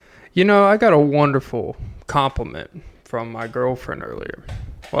I got a wonderful compliment from my girlfriend earlier.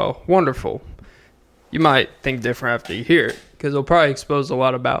 Well, wonderful. You might think different after you hear it, because it'll probably expose a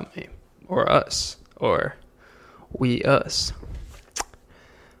lot about me, or us, or we us.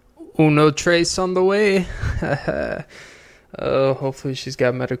 Uno trace on the way. Hopefully she's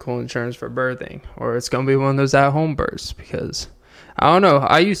got medical insurance for birthing, or it's going to be one of those at-home births, because I don't know.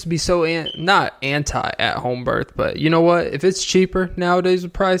 I used to be so not anti at-home birth, but you know what? If it's cheaper nowadays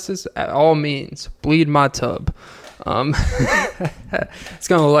with prices, at all means, bleed my tub. It's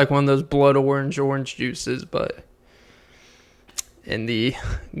going to look like one of those blood orange juices, but in the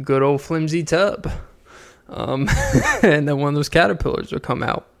good old flimsy tub. And then one of those caterpillars would come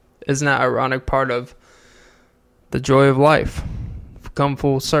out. Isn't that ironic part of the joy of life? Come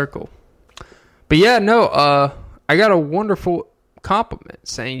full circle. But yeah, no, I got a wonderful compliment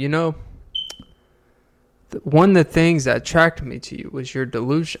saying, one of the things that attracted me to you was your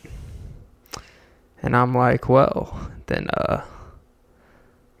delusion. And I'm like, well, then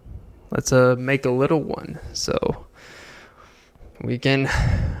let's make a little one so we can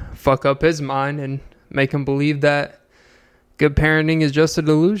fuck up his mind and make him believe that good parenting is just a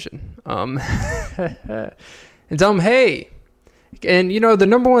delusion. And tell him, hey, and the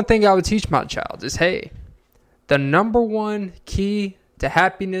number one thing I would teach my child is, hey, the number one key to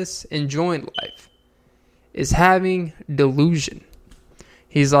happiness and joy in life is having delusion.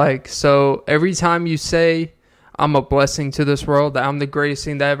 He's like, so every time you say, I'm a blessing to this world, that I'm the greatest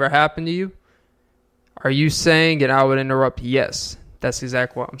thing that ever happened to you, are you saying, and I would interrupt, yes, that's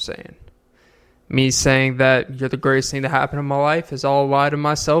exactly what I'm saying. Me saying that you're the greatest thing that happened in my life is all a lie to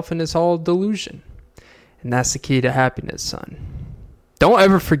myself, and it's all delusion. And that's the key to happiness, son. Don't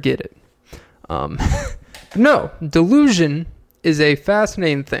ever forget it. No, delusion is a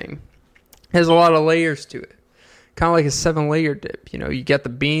fascinating thing. It has a lot of layers to it. Kind of like a 7-layer dip. You get the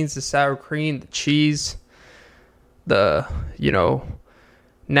beans, the sour cream, the cheese, the,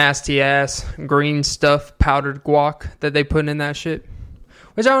 nasty ass green stuff, powdered guac that they put in that shit.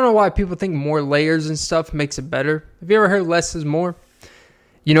 Which I don't know why people think more layers and stuff makes it better. Have you ever heard less is more?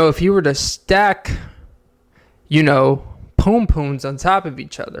 If you were to stack, poom-pooms on top of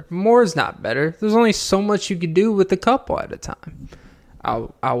each other, more is not better. There's only so much you could do with a couple at a time.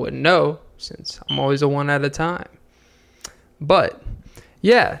 I wouldn't know, since I'm always a one at a time. But,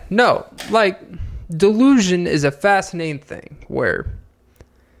 yeah, no, delusion is a fascinating thing where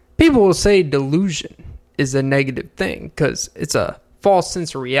people will say delusion is a negative thing because it's a false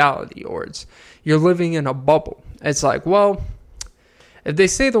sense of reality, or you're living in a bubble. It's like, well, if they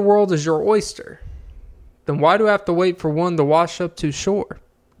say the world is your oyster, then why do I have to wait for one to wash up to shore?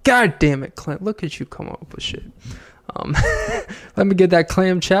 God damn it, Clint, look at you come up with shit. Let me get that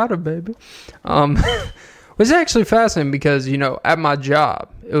clam chowder, baby. It was actually fascinating because, at my job,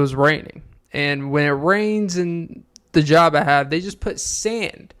 it was raining. And when it rains in the job I have, they just put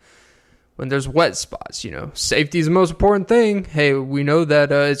sand when there's wet spots. Safety is the most important thing. Hey, we know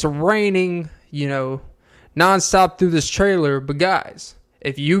that it's raining, nonstop through this trailer. But guys,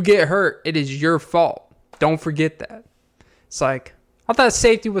 if you get hurt, it is your fault. Don't forget that. It's like, I thought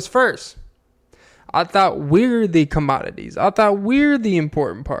safety was first. I thought we're the commodities. I thought we're the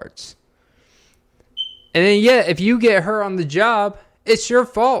important parts. And then, yeah, if you get hurt on the job, it's your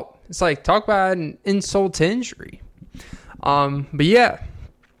fault. It's like, talk about an insult to injury. But yeah,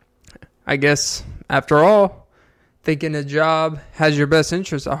 I guess after all, thinking a job has your best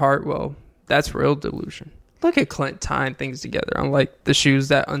interest at heart, well, that's real delusion. Look at Clint tying things together. Unlike the shoes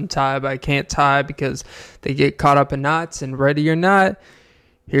that untie but I can't tie because they get caught up in knots. And ready or not,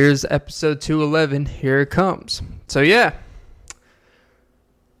 here's episode 211. Here it comes. So yeah,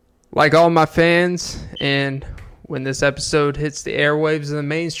 like all my fans, and when this episode hits the airwaves of the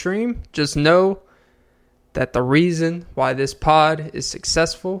mainstream, just know that the reason why this pod is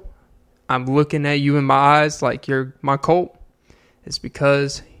successful, I'm looking at you in my eyes like you're my cult, is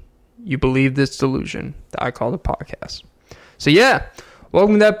because you believe this delusion that I call the podcast. So yeah,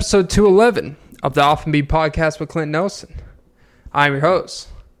 welcome to episode 211 of the Off and Be podcast with Clint Nelson. I'm your host,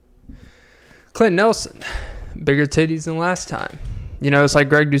 Clint Nelson. Bigger titties than last time. It's like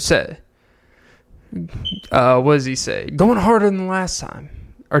Greg Doucette. What does he say? Going harder than last time.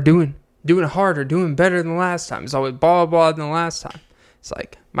 Or doing harder, doing better than last time. It's always blah, blah than last time. It's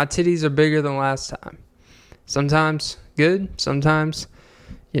like, my titties are bigger than last time. Sometimes good. Sometimes,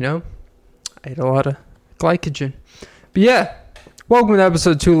 I ate a lot of glycogen. But yeah, welcome to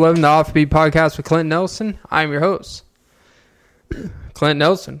episode 211, the Offbeat Podcast with Clint Nelson. I'm your host, Clint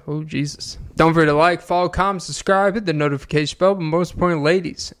Nelson. Oh, Jesus. Don't forget to like, follow, comment, subscribe, hit the notification bell, but most important,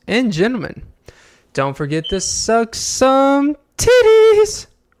 ladies and gentlemen, don't forget to suck some titties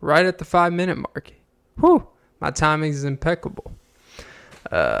right at the 5-minute mark. Whew, my timing is impeccable.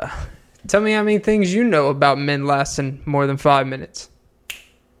 Tell me how many things you know about men lasting more than 5 minutes.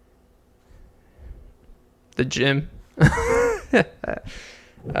 The gym.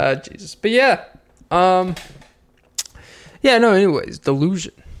 Jesus. But yeah. Anyways,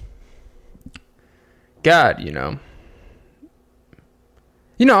 delusion. God,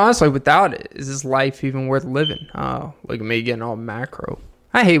 honestly, without it, is this life even worth living? Oh, look at me getting all macro.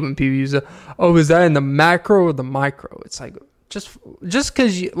 I hate when people use is that in the macro or the micro? It's like, just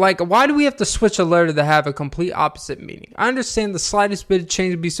because why do we have to switch a letter to have a complete opposite meaning? I understand the slightest bit of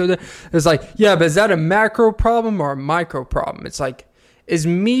change would be so that it's like, yeah, but is that a macro problem or a micro problem? It's like, is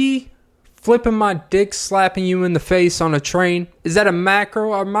me flipping my dick slapping you in the face on a train, is that a macro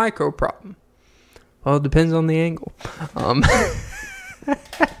or micro problem? Well, it depends on the angle.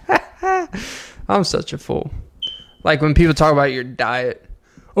 I'm such a fool. Like when people talk about your diet.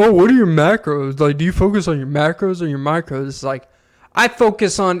 Oh, what are your macros? Like, do you focus on your macros or your micros? It's like, I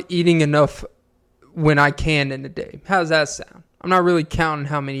focus on eating enough when I can in a day. How does that sound? I'm not really counting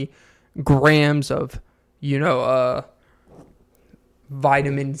how many grams of,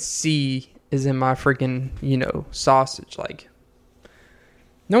 vitamin C is in my freaking, sausage. Like,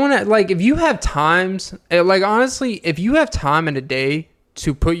 no one, if you have times, honestly, if you have time in a day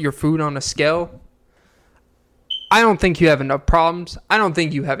to put your food on a scale, I don't think you have enough problems. I don't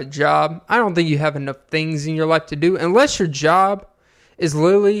think you have a job. I don't think you have enough things in your life to do. Unless your job is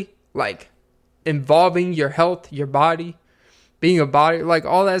literally involving your health, your body, being a body,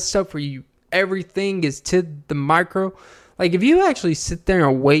 all that stuff where everything is to the micro. If you actually sit there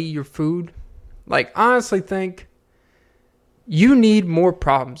and weigh your food, honestly think you need more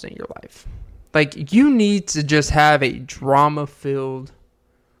problems in your life. You need to just have a drama-filled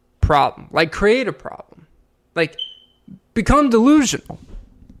problem. Create a problem. Become delusional.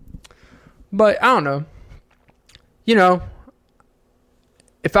 But I don't know.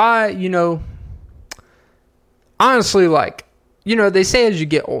 If I, honestly, they say as you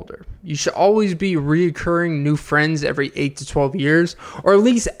get older, you should always be reoccurring new friends every 8 to 12 years, or at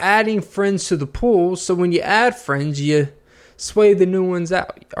least adding friends to the pool. So when you add friends, you sway the new ones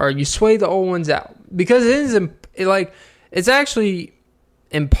out, or you sway the old ones out, because it's actually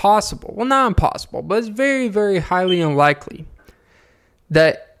impossible. Well, not impossible, but it's very, very highly unlikely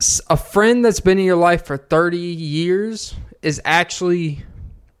that a friend that's been in your life for 30 years is actually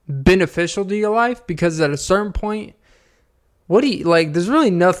beneficial to your life, because at a certain point, there's really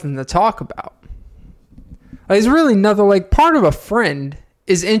nothing to talk about. There's really nothing. Part of a friend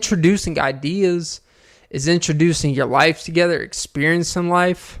is introducing ideas, is introducing your life together, experiencing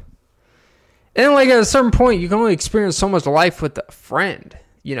life. And at a certain point, you can only experience so much life with a friend.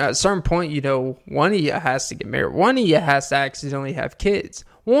 At a certain point, one of you has to get married. One of you has to accidentally have kids.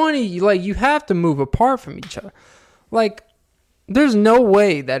 One of you, you have to move apart from each other. There's no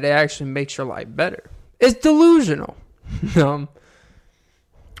way that it actually makes your life better. It's delusional. The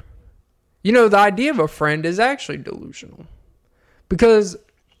idea of a friend is actually delusional. Because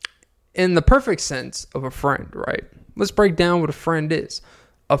in the perfect sense of a friend, right? Let's break down what a friend is.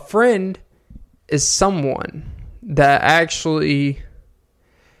 A friend is someone that actually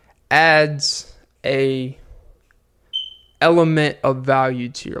adds a element of value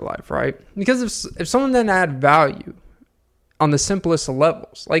to your life, right? Because if someone doesn't add value on the simplest of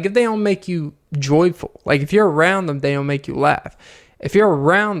levels, if they don't make you joyful, if you're around them, they don't make you laugh. If you're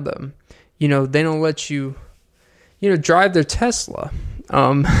around them, they don't let you, drive their Tesla.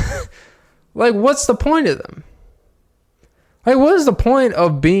 What's the point of them? What is the point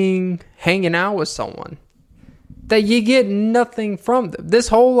of hanging out with someone that you get nothing from them? This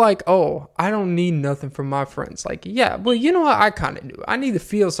whole I don't need nothing from my friends. Yeah, well, you know what? I kind of do. I need to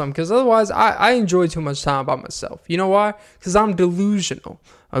feel something, because otherwise I enjoy too much time by myself. You know why? Because I'm delusional.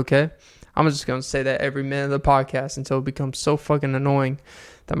 Okay? I'm just going to say that every minute of the podcast until it becomes so fucking annoying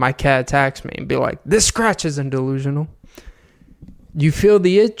that my cat attacks me and be like, this scratch isn't delusional. You feel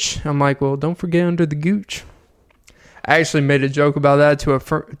the itch? I'm like, well, don't forget under the gooch. I actually made a joke about that to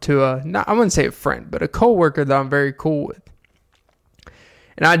I wouldn't say a friend, but a coworker that I'm very cool with.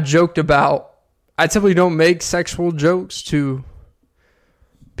 And I joked about, I typically don't make sexual jokes to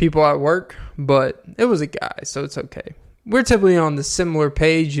people at work, but it was a guy, so it's okay. We're typically on the similar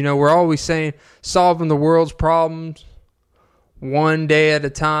page. We're always saying solving the world's problems one day at a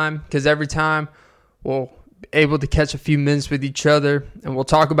time, because every time we'll be able to catch a few minutes with each other and we'll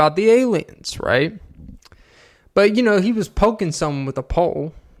talk about the aliens, right? But, he was poking someone with a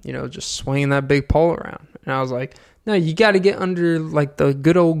pole, just swinging that big pole around. And I was like, no, you got to get under, the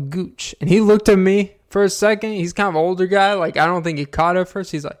good old gooch. And he looked at me for a second. He's kind of an older guy. Like, I don't think he caught it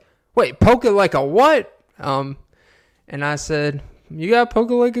first. He's like, wait, poke it like a what? And I said, you got to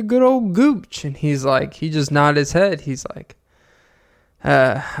poke it like a good old gooch. And he's like, he just nodded his head. He's like,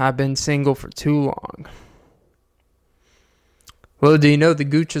 I've been single for too long. Well, do you know the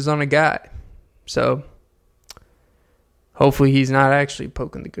gooch is on a guy? So, hopefully he's not actually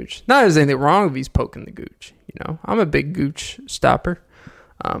poking the gooch. Not that there's anything wrong if he's poking the gooch. You know, I'm a big gooch stopper.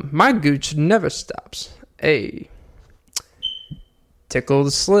 My gooch never stops. Hey, tickle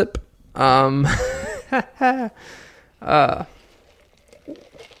the slip.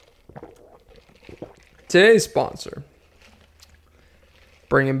 Today's sponsor,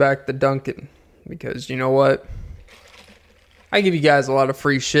 bringing back the Dunkin', because you know what? I give you guys a lot of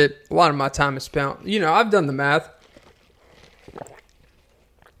free shit. A lot of my time is spent. You know, I've done the math.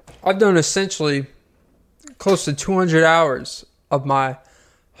 I've done essentially close to 200 hours of my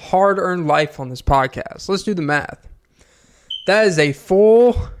hard-earned life on this podcast. Let's do the math. That is a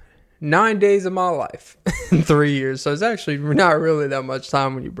full 9 days of my life in 3 years. So it's actually not really that much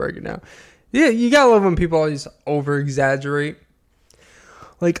time when you break it down. Yeah, you gotta love when people always over-exaggerate.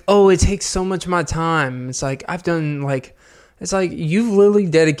 Like, oh, it takes so much of my time. It's like, I've done, like... It's like you've literally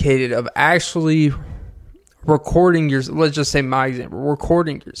dedicated of actually recording your, let's just say my example,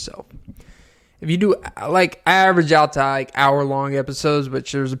 recording yourself. If you do, like, average out to like hour-long episodes,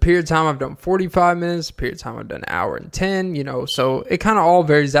 which there's a period of time I've done 45 minutes, a period of time I've done an hour and 10, you know, so it kind of all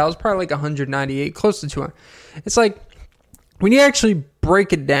varies out. It's probably like 198, close to 200. It's like, when you actually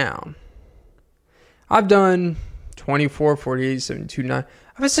break it down, I've done 24, 48, 72, 9.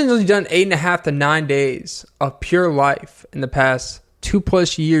 I've essentially done 8.5 to 9 days of pure life in the past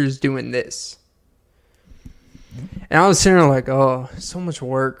 2+ years doing this. And I was sitting there like, oh, so much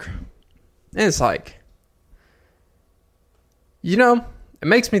work. And it's like, you know, it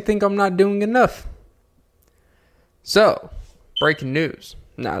makes me think I'm not doing enough. So, breaking news.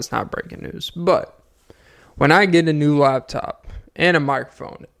 No, it's not breaking news. But when I get a new laptop and a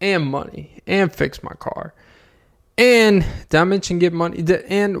microphone and money and fix my car, and did I mention get money?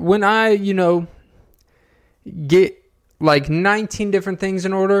 And when I, you know, get like 19 different things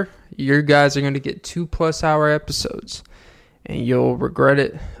in order, you guys are going to get 2+ hour episodes. And you'll regret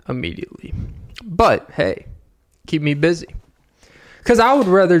it immediately. But, hey, keep me busy. Because I would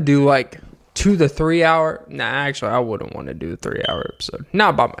rather do like 2 to 3 hour. Nah, actually, I wouldn't want to do a 3 hour episode.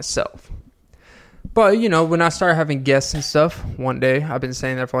 Not by myself. But, you know, when I start having guests and stuff, one day, I've been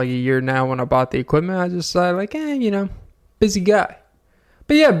saying that for like a year now when I bought the equipment, I just decided like, you know, busy guy.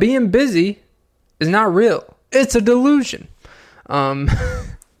 But yeah, being busy is not real. It's a delusion.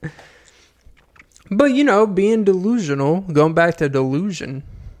 But, you know, being delusional, going back to delusion,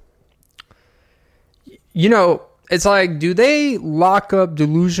 you know, it's like, do they lock up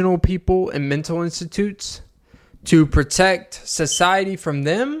delusional people in mental institutes to protect society from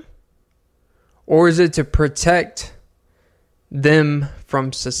them? Or is it to protect them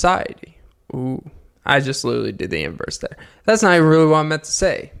from society? Ooh, I just literally did the inverse there. That's not even really what I meant to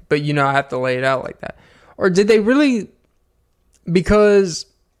say. But, you know, I have to lay it out like that. Or did they really... Because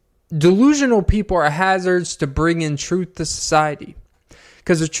delusional people are hazards to bring in truth to society.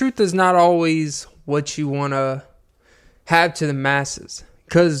 Because the truth is not always what you want to have to the masses.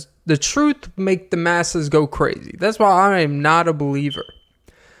 Because the truth make the masses go crazy. That's why I am not a believer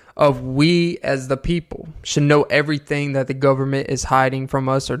of we as the people should know everything that the government is hiding from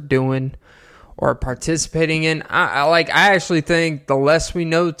us or doing or participating in. I actually think the less we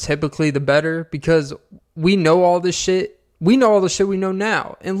know, typically the better, because we know all this shit. We know all the shit we know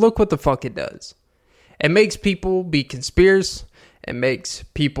now, and look what the fuck it does. It makes people be conspiracists. It makes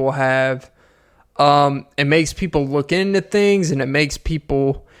people have, it makes people look into things, and it makes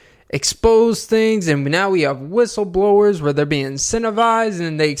people expose things. And now we have whistleblowers where they're being incentivized,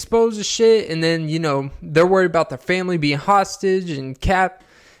 and they expose the shit, and then, you know, they're worried about their family being hostage and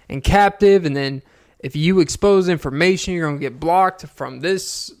captive, and then if you expose information, you're gonna get blocked from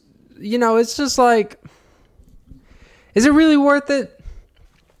this. You know, it's just like, is it really worth it?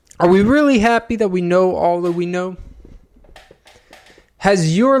 Are we really happy that we know all that we know?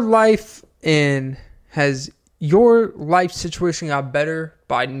 Has your life situation got better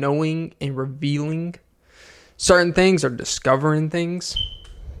by knowing and revealing certain things or discovering things?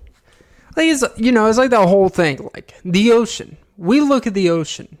 Like, it's, you know, it's like that whole thing, like the ocean. We look at the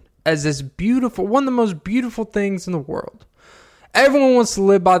ocean as this beautiful, one of the most beautiful things in the world. Everyone wants to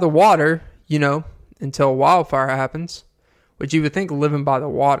live by the water, you know, until a wildfire happens, which you would think living by the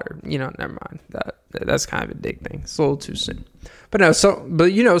water, you know, never mind. That's kind of a dick thing. It's a little too soon. But no,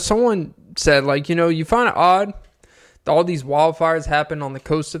 but you know, someone said, like, you know, you find it odd all these wildfires happen on the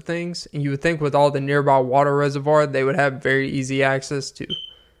coast of things, and you would think with all the nearby water reservoir, they would have very easy access to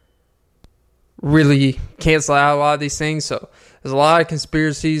really cancel out a lot of these things. So there's a lot of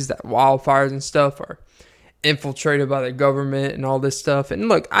conspiracies that wildfires and stuff are infiltrated by the government and all this stuff. And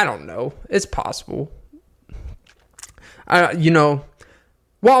look, I don't know. It's possible.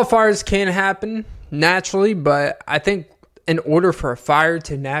 Wildfires can happen naturally, but I think in order for a fire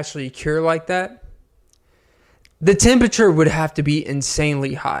to naturally cure like that, the temperature would have to be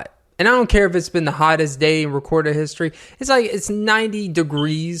insanely hot. And I don't care if it's been the hottest day in recorded history. It's 90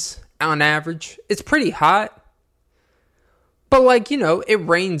 degrees on average. It's pretty hot. But it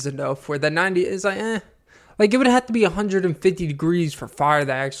rains enough where the 90 is it would have to be 150 degrees for fire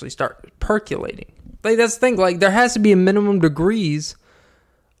to actually start percolating. That's the thing. There has to be a minimum degrees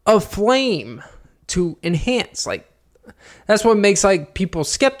of flame to enhance. That's what makes people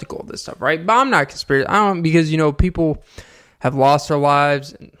skeptical of this stuff, right? But I'm not conspiracy. Because people have lost their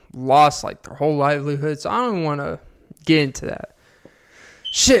lives and lost their whole livelihood. So I don't want to get into that.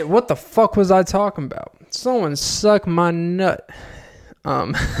 Shit, what the fuck was I talking about? Someone suck my nut.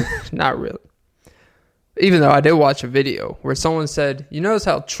 Not really. Even though I did watch a video where someone said, you notice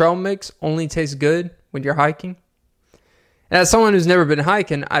how trail mix only tastes good when you're hiking? And as someone who's never been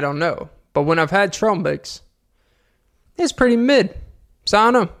hiking, I don't know. But when I've had trail mix, it's pretty mid. So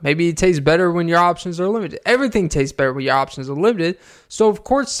I don't know. Maybe it tastes better when your options are limited. Everything tastes better when your options are limited. So of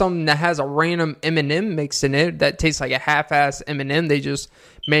course, something that has a random M&M mix in it that tastes like a half-ass M&M they just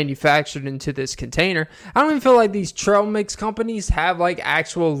manufactured into this container. I don't even feel like these trail mix companies have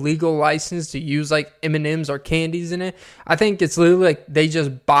actual legal license to use M&Ms or candies in it. I think it's literally they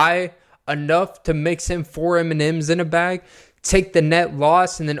just buy enough to mix in 4 M&Ms in a bag, take the net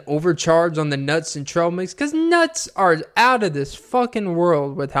loss, and then overcharge on the nuts and trail mix, because nuts are out of this fucking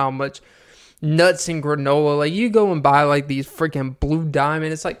world with how much nuts and granola. You go and buy these freaking Blue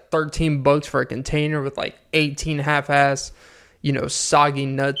Diamond, it's $13 for a container with 18 half-ass soggy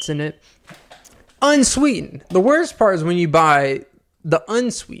nuts in it, unsweetened. The worst part is when you buy the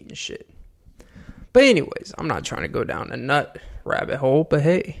unsweetened shit. But anyways, I'm not trying to go down a nut rabbit hole, but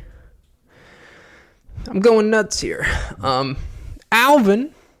hey, I'm going nuts here.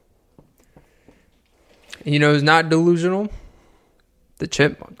 Alvin, is not delusional. The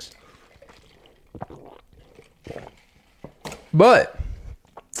Chipmunks. But,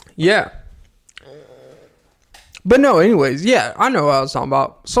 yeah. But no, anyways, yeah, I know what I was talking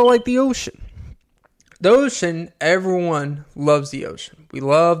about. So, the ocean. The ocean, everyone loves the ocean. We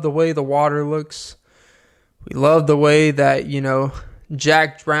love the way the water looks. We love the way that,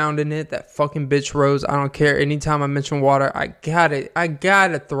 Jack drowned in it. That fucking bitch Rose. I don't care. Anytime I mention water, I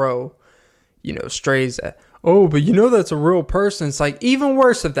gotta throw, strays at. Oh, but that's a real person. It's even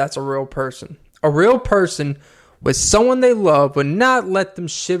worse if that's a real person. A real person with someone they love would not let them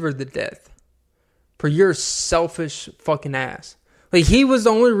shiver to death for your selfish fucking ass. He was the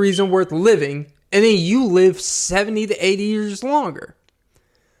only reason worth living, and then you live 70 to 80 years longer.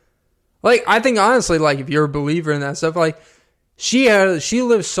 I think honestly, if you're a believer in that stuff, she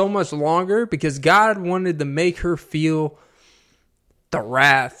lived so much longer because God wanted to make her feel the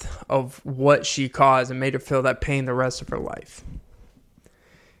wrath of what she caused and made her feel that pain the rest of her life.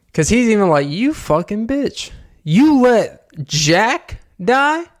 Because he's even you fucking bitch. You let Jack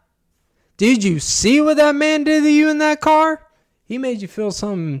die? Did you see what that man did to you in that car? He made you feel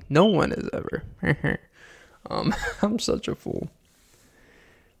something no one has ever. I'm such a fool.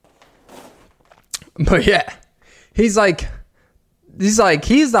 But yeah, he's the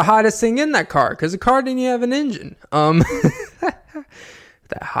hottest thing in that car because the car didn't even have an engine.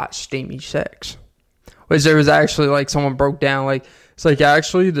 That hot steamy sex, which there was actually someone broke down it's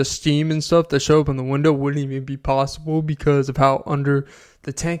actually the steam and stuff that show up in the window wouldn't even be possible because of how under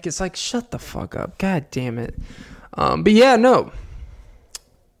the tank. It's shut the fuck up, god damn it. But yeah, no.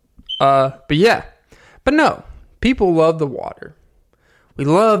 But no, people love the water. We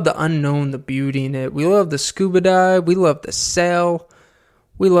love the unknown, the beauty in it. We love the scuba dive. We love the sail.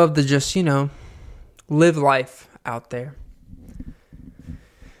 We love to just, live life out there.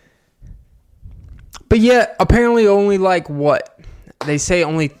 But yet, apparently only what? They say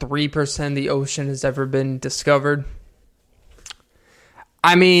only 3% of the ocean has ever been discovered.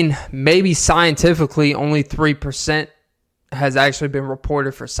 I mean, maybe scientifically only 3% has actually been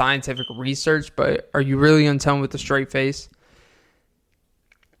reported for scientific research, but are you really going to tell me with a straight face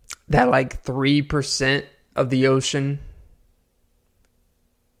that 3% of the ocean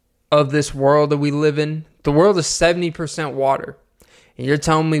of this world that we live in, the world is 70% water, and you're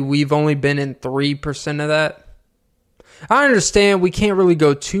telling me we've only been in 3% of that? I understand we can't really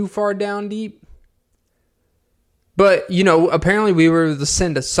go too far down deep, But, apparently we were to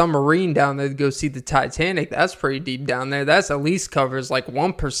send a submarine down there to go see the Titanic. That's pretty deep down there. That's at least covers like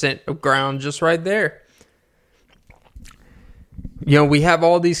 1% of ground just right there. We have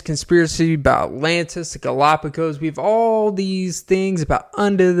all these conspiracies about Atlantis, the Galapagos. We have all these things about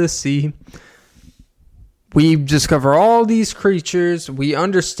under the sea. We discover all these creatures. We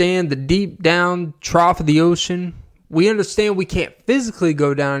understand the deep down trough of the ocean. We understand we can't physically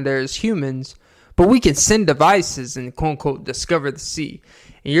go down there as humans, but we can send devices and quote unquote discover the sea.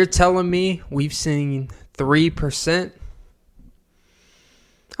 And you're telling me we've seen 3%?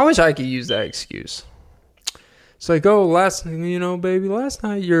 I wish I could use that excuse. It's like, oh, last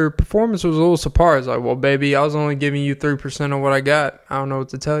night your performance was a little subpar. It's like, well, baby, I was only giving you 3% of what I got. I don't know what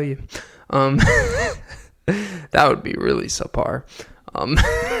to tell you. That would be really subpar.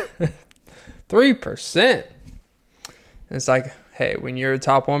 3%. It's like, hey, when you're a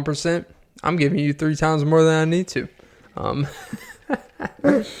top 1%, I'm giving you 3 times more than I need to.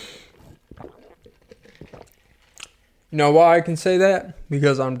 You know why I can say that?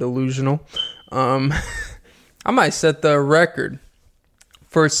 Because I'm delusional. I might set the record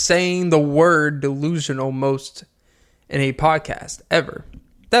for saying the word delusional most in a podcast ever.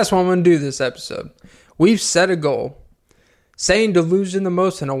 That's what I'm going to do this episode. We've set a goal. Saying delusion the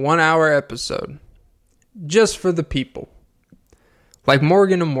most in a 1-hour episode. Just for the people. Like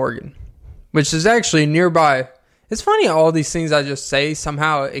Morgan and Morgan. Which is actually nearby. It's funny how all these things I just say,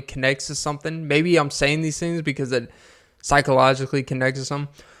 somehow it connects to something. Maybe I'm saying these things because it psychologically connects to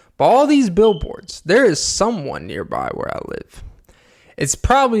something. But all these billboards, there is someone nearby where I live. It's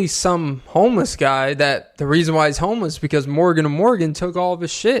probably some homeless guy that the reason why he's homeless is because Morgan and Morgan took all of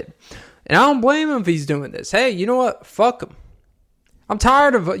his shit. And I don't blame him if he's doing this. Hey, you know what? Fuck him. I'm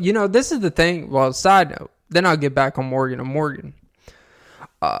tired of, this is the thing. Well, side note. Then I'll get back on Morgan and Morgan.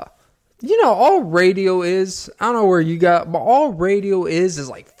 All radio is, I don't know where you got, but all radio is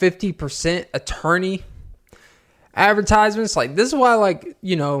like 50% attorney advertisements. Like, this is why,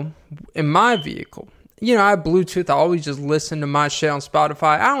 in my vehicle, I have Bluetooth. I always just listen to my shit on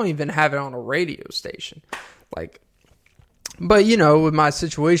Spotify. I don't even have it on a radio station. But with my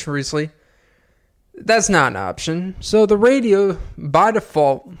situation recently, that's not an option. So the radio, by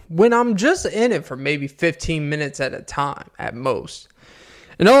default, when I'm just in it for maybe 15 minutes at a time, at most,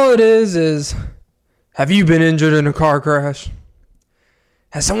 and all it is, have you been injured in a car crash?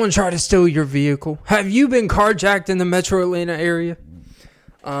 Has someone tried to steal your vehicle? Have you been carjacked in the metro Atlanta area?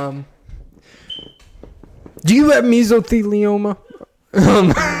 Do you have mesothelioma?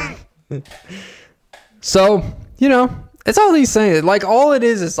 So, it's all these things. Like, all it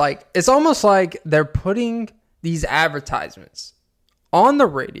is like, it's almost like they're putting these advertisements on the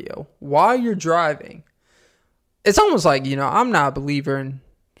radio while you're driving. It's almost like, I'm not a believer in,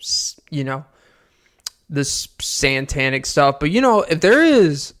 this satanic stuff. But, if there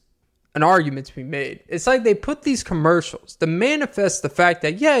is an argument to be made, it's like they put these commercials to manifest the fact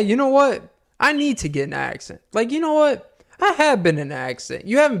that, yeah, you know what? I need to get in an accident. Like, you know what? I have been in an accident.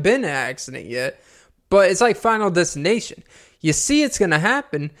 You haven't been in an accident yet. But it's like Final Destination. You see it's going to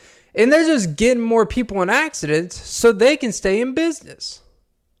happen. And they're just getting more people in accidents so they can stay in business.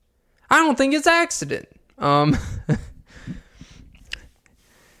 I don't think it's accident.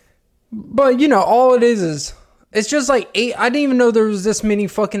 But, all it is it's just like 8. I didn't even know there was this many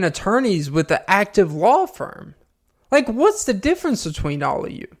fucking attorneys with the active law firm. Like, what's the difference between all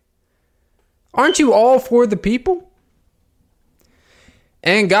of you? Aren't you all for the people?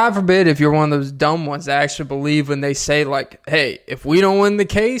 And God forbid if you're one of those dumb ones that actually believe when they say, like, hey, if we don't win the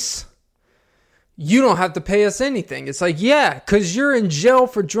case, you don't have to pay us anything. It's like, yeah, because you're in jail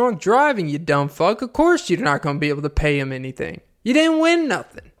for drunk driving, you dumb fuck. Of course you're not going to be able to pay him anything. You didn't win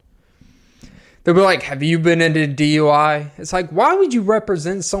nothing. They'll be like, have you been into DUI? It's like, why would you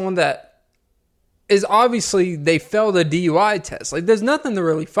represent someone that is obviously they failed a DUI test? Like, there's nothing to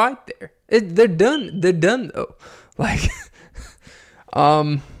really fight there. They're done. They're done, though. Like,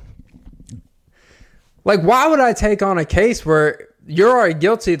 why would I take on a case where you're already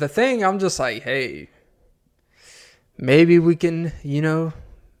guilty of the thing? I'm just like, hey, maybe we can,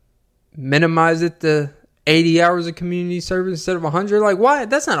 minimize it to 80 hours of community service instead of 100. Like, why?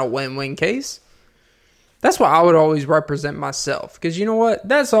 That's not a win-win case. That's why I would always represent myself. Because you know what?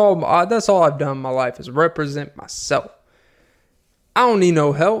 That's all I've done in my life is represent myself. I don't need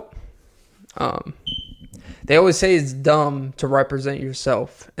no help. They always say it's dumb to represent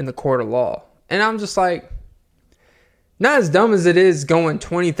yourself in the court of law. And I'm just like, not as dumb as it is going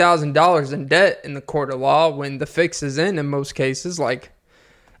 $20,000 in debt in the court of law when the fix is in most cases. Like,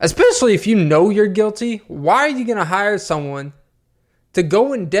 especially if you know you're guilty, why are you going to hire someone to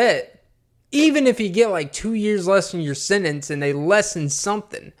go in debt Even if you get like 2 years less in your sentence and they lessen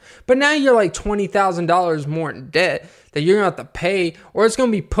something. But now you're like $20,000 more in debt that you're going to have to pay, or it's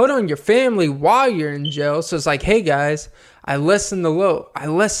going to be put on your family while you're in jail. So it's like, hey guys, I lessened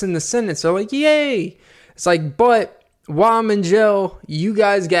the sentence. They're like, yay. It's like, but while I'm in jail, you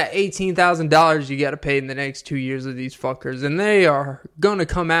guys got $18,000 you got to pay in the next 2 years of these fuckers. And they are going to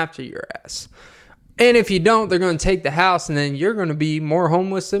come after your ass. And if you don't, they're going to take the house, and then you're going to be more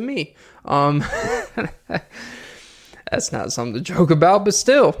homeless than me. That's not something to joke about, but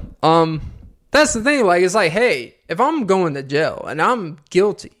still, that's the thing. Like, it's like, hey, if I'm going to jail and I'm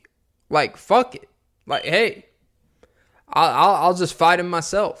guilty, like, fuck it. Like, hey, I'll just fight it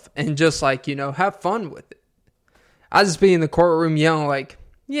myself and just, like, you know, have fun with it. I'll just be in the courtroom yelling like,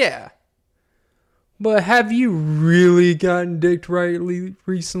 yeah, but have you really gotten dicked right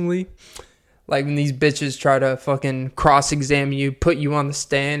recently? Like, when these bitches try to fucking cross-examine you, put you on the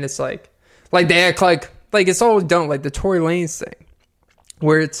stand, it's like they act like it's all done, like the Tory Lanez thing,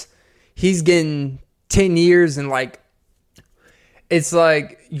 where he's getting 10 years and like, it's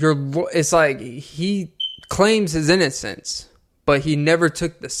like he claims his innocence, but he never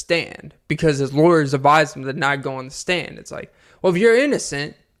took the stand because his lawyers advised him to not go on the stand. It's like, well, if you're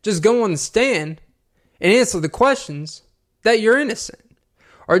innocent, just go on the stand and answer the questions that you're innocent,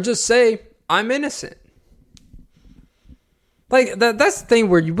 or just say, I'm innocent. Like, that's the thing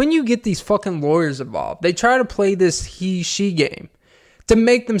where when you get these fucking lawyers involved, they try to play this he-she game to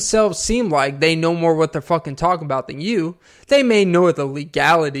make themselves seem like they know more what they're fucking talking about than you. They may know the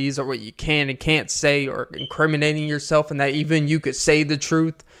legalities or what you can and can't say, or incriminating yourself, and that even you could say the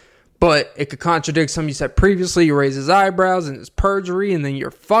truth, but it could contradict something you said previously. You raise his eyebrows and it's perjury, and then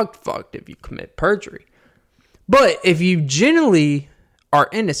you're fucked if you commit perjury. But if you genuinely are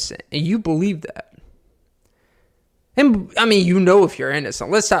innocent and you believe that, and I mean, you know if you're innocent.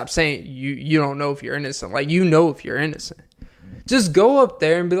 Let's stop saying you don't know if you're innocent. Like, you know if you're innocent. Just go up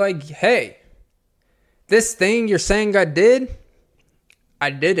there and be like, hey, this thing you're saying I did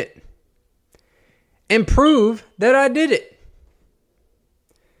it. And prove that I did it.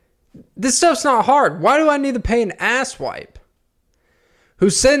 This stuff's not hard. Why do I need to pay an asswipe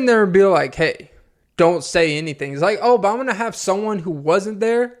who's sitting there and be like, hey, don't say anything? It's like, oh, but I'm going to have someone who wasn't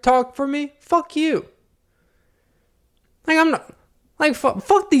there talk for me? Fuck you. Like, I'm not, like,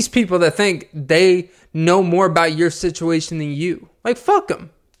 fuck these people that think they know more about your situation than you. Like, fuck them.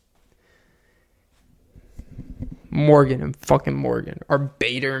 Morgan and fucking Morgan, or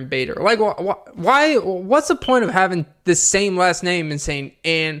Bader and Bader. Like, why, what's the point of having the same last name and saying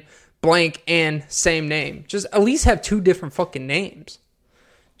and blank and same name? Just at least have two different fucking names.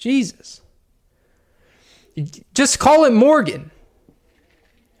 Jesus. Just call it Morgan.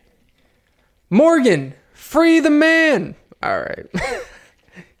 Morgan, free the man. All right.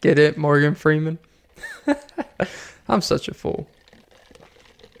 Get it, Morgan Freeman? I'm such a fool.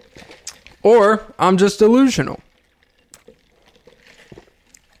 Or I'm just delusional.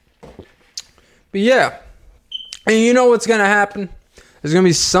 But yeah. And you know what's going to happen? There's going to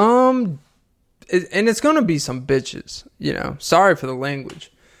be some, and it's going to be some bitches, you know. Sorry for the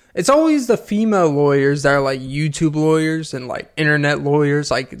language. It's always the female lawyers that are like YouTube lawyers and like internet lawyers.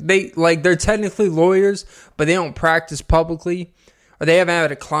 Like they're technically lawyers, but they don't practice publicly. Or they haven't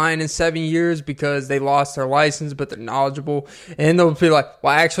had a client in 7 years because they lost their license, but they're knowledgeable. And they'll be like,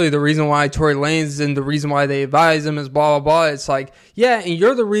 well, actually, the reason why Tory Lanez and the reason why they advise him is blah, blah, blah. It's like, yeah, and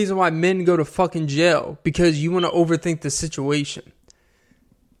you're the reason why men go to fucking jail because you want to overthink the situation.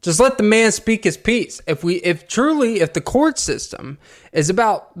 Just let the man speak his piece. If the court system is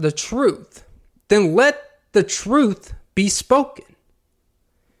about the truth, then let the truth be spoken.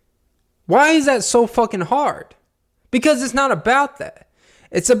 Why is that so fucking hard? Because it's not about that.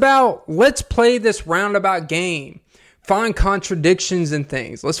 It's about, let's play this roundabout game. Find contradictions in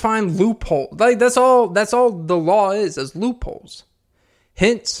things. Let's find loopholes. Like, that's all the law is loopholes.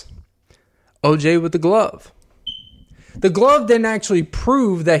 Hence, OJ with the glove. The glove didn't actually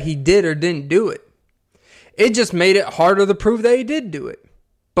prove that he did or didn't do it. It just made it harder to prove that he did do it.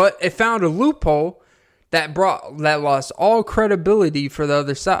 But it found a loophole that lost all credibility for the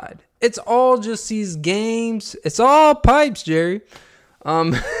other side. It's all just these games. It's all pipes, Jerry.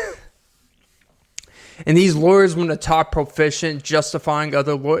 And these lawyers want to talk proficient, justifying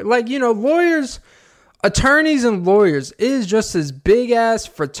other lawyers. Like, you know, lawyers, attorneys and lawyers is just this big ass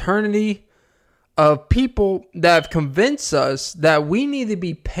fraternity of people that have convinced us that we need to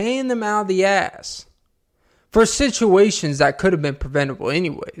be paying them out of the ass for situations that could have been preventable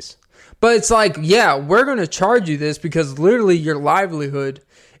anyways. But it's like, yeah, we're going to charge you this because literally your livelihood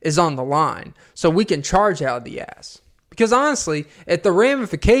is on the line. So we can charge out of the ass. Because honestly, if the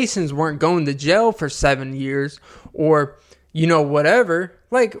ramifications weren't going to jail for 7 years or, whatever,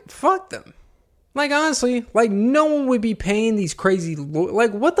 like, fuck them. Like, honestly, like, no one would be paying these crazy,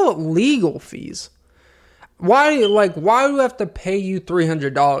 like, what the legal fees? Why do I have to pay you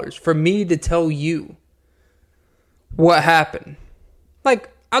 $300 for me to tell you what happened?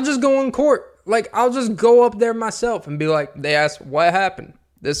 Like, I'll just go in court. Like, I'll just go up there myself and be like, they asked, what happened?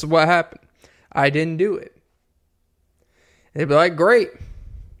 This is what happened. I didn't do it. They'd be like, great.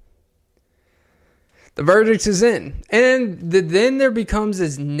 The verdict is in. And then there becomes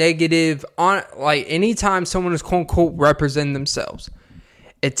this negative on, like, anytime someone is quote unquote representing themselves,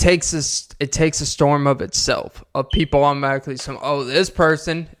 it takes a storm of itself of people automatically saying, oh, this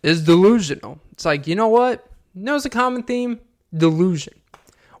person is delusional. It's like, you know what? It's a common theme? Delusion.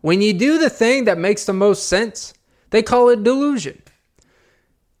 When you do the thing that makes the most sense, they call it delusion.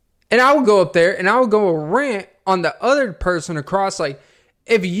 And I would go up there and I would go rant on the other person across, like,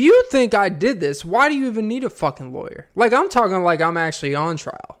 if you think I did this, why do you even need a fucking lawyer? Like, I'm talking like I'm actually on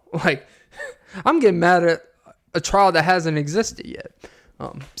trial. Like, I'm getting mad at a trial that hasn't existed yet.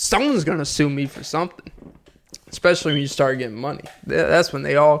 Someone's going to sue me for something. Especially when you start getting money. That's when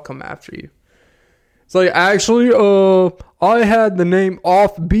they all come after you. It's like, actually, I had the name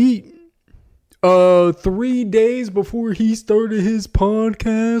Offbeat 3 days before he started his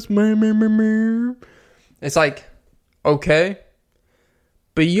podcast. It's like, okay.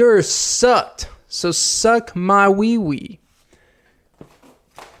 But you're sucked. So suck my wee-wee.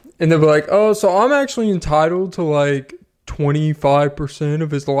 And they'll be like, oh, so I'm actually entitled to like 25%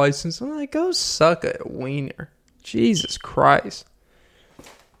 of his license. I'm like, go suck a wiener. Jesus Christ.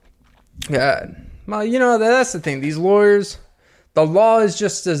 God. Well, that's the thing. These lawyers, the law is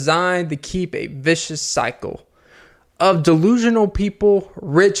just designed to keep a vicious cycle of delusional people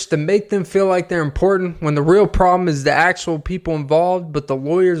rich to make them feel like they're important when the real problem is the actual people involved, but the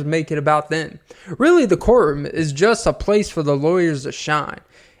lawyers make it about them. Really, the courtroom is just a place for the lawyers to shine.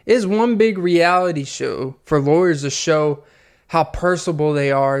 It is one big reality show for lawyers to show how personable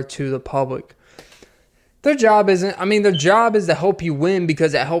they are to the public. Their job is to help you win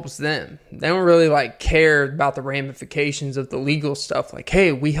because it helps them. They don't really care about the ramifications of the legal stuff. Like,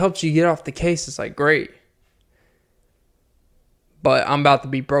 hey, we helped you get off the case. It's like, great. But I'm about to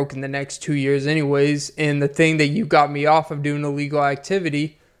be broke in the next 2 years anyways. And the thing that you got me off of doing illegal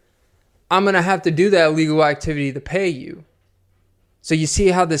activity, I'm going to have to do that illegal activity to pay you. So you see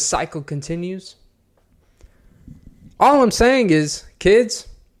how this cycle continues? All I'm saying is, kids,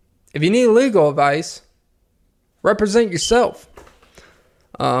 if you need legal advice, represent yourself.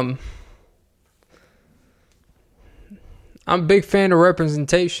 I'm a big fan of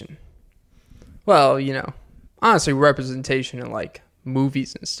representation. Well, honestly, representation in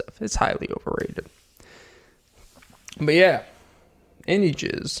movies and stuff, it's highly overrated. But yeah, any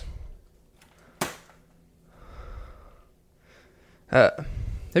jizz. Have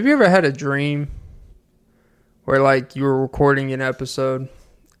you ever had a dream where you were recording an episode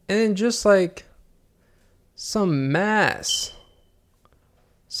and then just some mass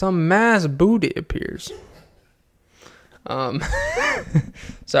booty appears?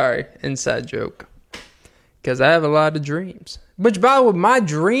 Sorry, inside joke. Because I have a lot of dreams. Which, by the way, my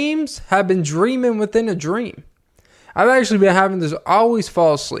dreams have been dreaming within a dream. I've actually been having this, I always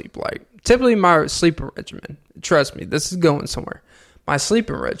fall asleep. Typically my sleeping regimen. Trust me, this is going somewhere. My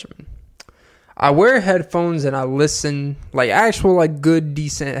sleeping regimen. I wear headphones and I listen, actual, good,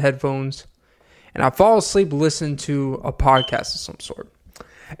 decent headphones. And I fall asleep listening to a podcast of some sort.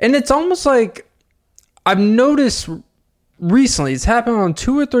 And it's almost like I've noticed recently, it's happened on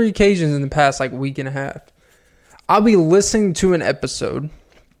 2 or 3 occasions in the past week and a half. I'll be listening to an episode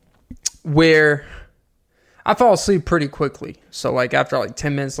where I fall asleep pretty quickly. So after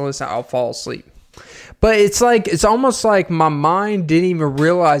 10 minutes to listen, I'll fall asleep. But it's almost like my mind didn't even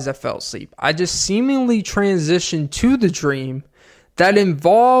realize I fell asleep. I just seemingly transitioned to the dream that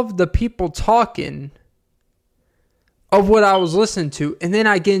involved the people talking of what I was listening to. And then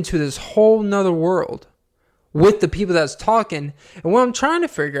I get into this whole nother world with the people that's talking. And what I'm trying to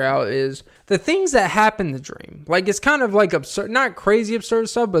figure out is the things that happen in the dream. It's kind of absurd, not crazy absurd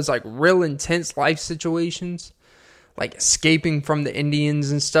stuff, but it's real intense life situations. Escaping from the Indians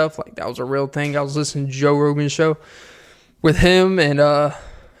and stuff. That was a real thing. I was listening to Joe Rogan's show with him, and I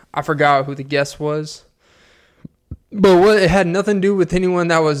forgot who the guest was. But it had nothing to do with anyone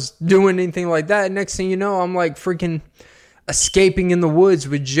that was doing anything like that. Next thing you know, I'm freaking escaping in the woods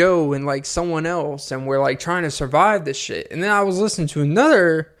with Joe and someone else, and we're trying to survive this shit. And then I was listening to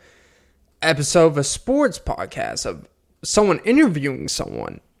another episode of a sports podcast of someone interviewing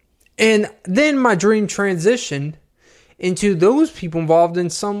someone. And then my dream transitioned into those people involved in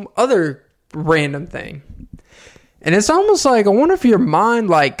some other random thing. And it's almost like, I wonder if your mind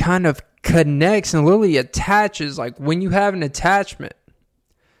like kind of connects and literally attaches, like when you have an attachment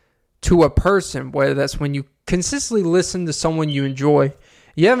to a person, whether that's when you consistently listen to someone you enjoy,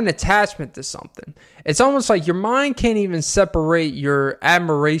 you have an attachment to something. It's almost like your mind can't even separate your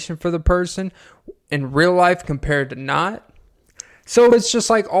admiration for the person in real life compared to not. So it's just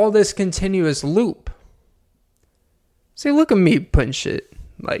like all this continuous loop. See, look at me putting shit.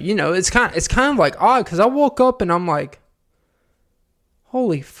 Like, you know, it's kind of like odd because I woke up and I'm like,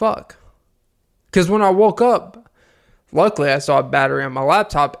 holy fuck. Because when I woke up, luckily I saw a battery on my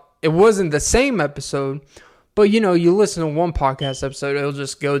laptop. It wasn't the same episode, but you know, you listen to one podcast episode, it'll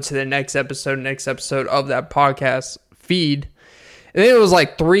just go to the next episode of that podcast feed. And then it was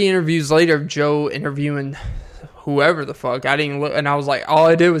like 3 interviews later of Joe interviewing whoever the fuck. I didn't look, and I was like, all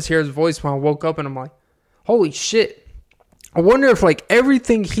I did was hear his voice when I woke up, and I'm like, holy shit. I wonder if like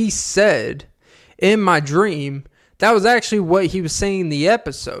everything he said in my dream, that was actually what he was saying in the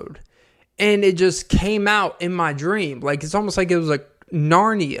episode. And it just came out in my dream. Like, it's almost like it was like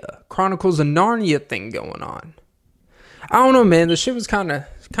Narnia, Chronicles of Narnia thing going on. I don't know, man. The shit was kind of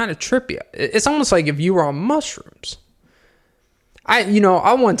trippy. It's almost like if you were on mushrooms. I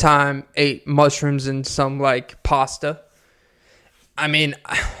one time ate mushrooms and some like pasta. I mean,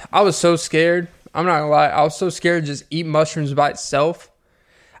 I was so scared. I'm not gonna lie. I was so scared to just eat mushrooms by itself.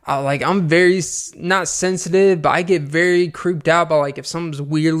 I'm very not sensitive, but I get very creeped out by like if something's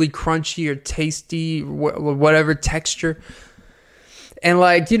weirdly crunchy or tasty, whatever texture. And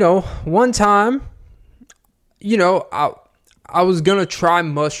like, you know, one time, you know, I was gonna try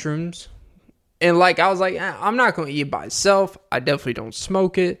mushrooms, and like I was like, I'm not gonna eat it by itself. I definitely don't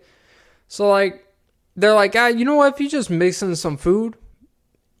smoke it. So like, they're like, you know what? If you just mix in some food,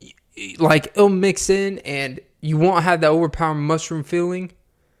 like it'll mix in, and you won't have that overpowering mushroom feeling.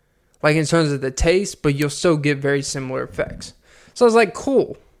 Like in terms of the taste, but you'll still get very similar effects. So I was like,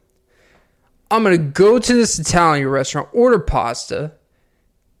 cool. I'm going to go to this Italian restaurant, order pasta,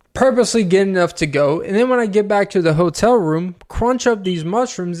 purposely get enough to go. And then when I get back to the hotel room, crunch up these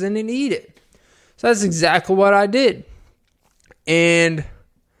mushrooms and then eat it. So that's exactly what I did. And,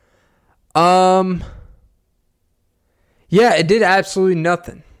 yeah, it did absolutely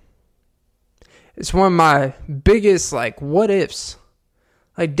nothing. It's one of my biggest, like, what ifs.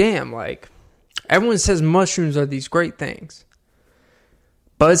 Like, damn, like, everyone says mushrooms are these great things.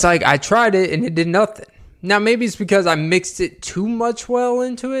 But it's like, I tried it and it did nothing. Now, maybe it's because I mixed it too much well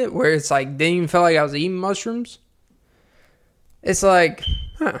into it, where it's like, didn't even feel like I was eating mushrooms. It's like,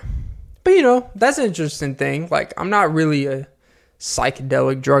 huh. But, you know, that's an interesting thing. Like, I'm not really a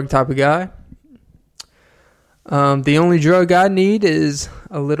psychedelic drug type of guy. The only drug I need is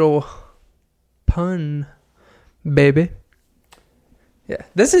a little pun, baby. Yeah,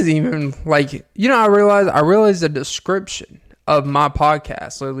 this is even like, you know, I realized the description of my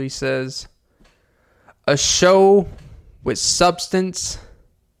podcast literally says a show with substance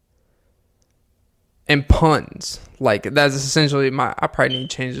and puns. Like, that's essentially I probably need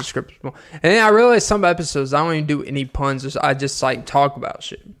to change the description more. And then I realized some episodes I don't even do any puns. I just like talk about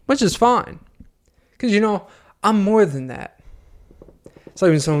shit, which is fine. Because, you know, I'm more than that. It's like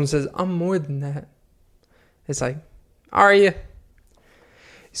when someone says, I'm more than that. It's like, are you?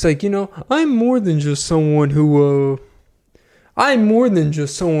 It's like, you know, I'm more than just someone who's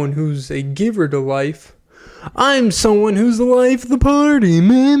a giver to life. I'm someone who's the life of the party.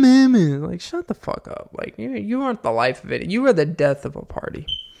 Like, shut the fuck up. Like, you aren't the life of it. You are the death of a party.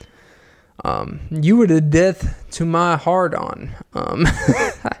 You were the death to my hard on.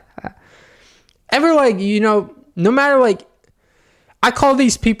 Ever, like, you know, no matter, like, I call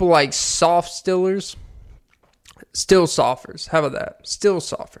these people, like, soft stillers. Still soffers. How about that? Still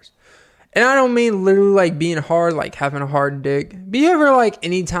soffers. And I don't mean literally like being hard, like having a hard dick. But you ever like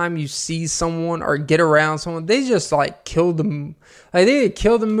anytime you see someone or get around someone, they just like kill them. Like they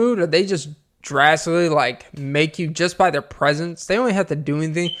kill the mood, or they just drastically like make you just by their presence. They don't even have to do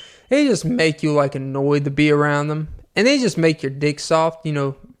anything. They just make you like annoyed to be around them. And they just make your dick soft, you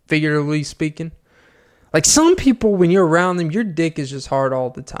know, figuratively speaking. Like some people, when you're around them, your dick is just hard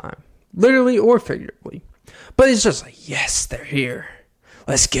all the time. Literally or figuratively. But it's just like, yes, they're here.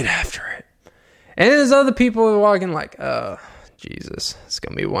 Let's get after it. And there's other people who are walking like, oh, Jesus. It's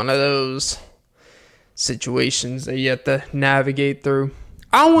going to be one of those situations that you have to navigate through.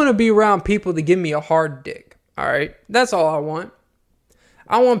 I want to be around people that give me a hard dick. All right? That's all I want.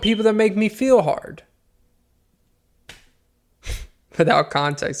 I want people that make me feel hard. Without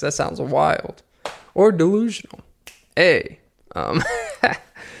context, that sounds wild. Or delusional. Hey.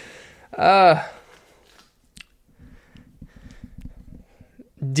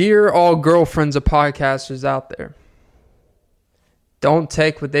 dear all girlfriends of podcasters out there, don't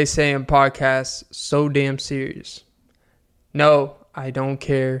take what they say in podcasts so damn serious. No, I don't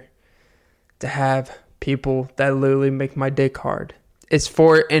care to have people that literally make my dick hard. It's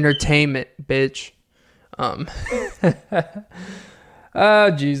for entertainment, bitch. Oh,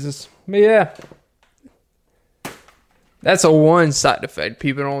 Jesus. But yeah. That's a one side effect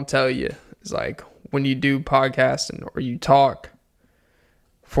people don't tell you. It's like when you do podcasting or you talk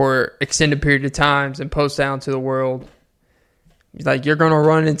for extended period of times and post out to the world, like you're going to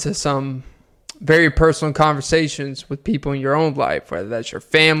run into some very personal conversations with people in your own life, whether that's your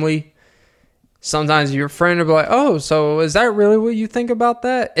family. Sometimes your friend will be like, oh, so is that really what you think about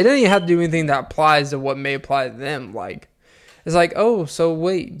that? It doesn't even have to do anything that applies to what may apply to them. Like, it's like, oh, so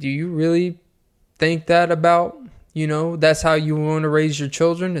wait, do you really think that about, that's how you want to raise your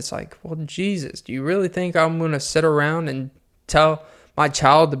children? It's like, well, Jesus, do you really think I'm going to sit around and tell my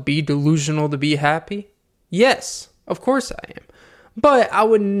child to be delusional to be happy? Yes, of course I am. But I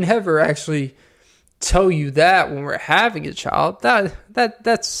would never actually tell you that when we're having a child. That's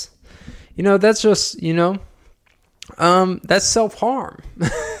that's just, that's self-harm.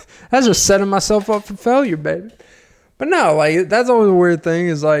 That's just setting myself up for failure, baby. But no, like, that's always a weird thing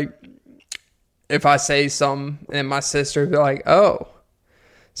is like, if I say something and my sister be like, oh,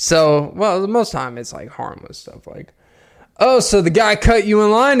 so, well, most time it's like harmless stuff like, oh, so the guy cut you in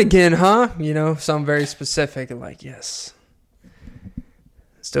line again, huh? Something very specific and like, yes.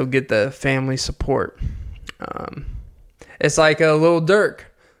 Still get the family support. It's like a little Dirk.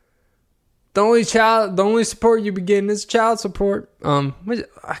 The only support you be getting is child support. God,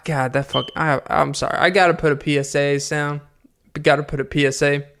 I'm sorry. I gotta put a PSA sound. Gotta put a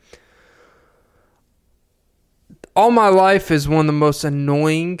PSA. All My Life is one of the most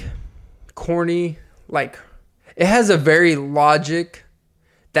annoying, corny, like, it has a very logic,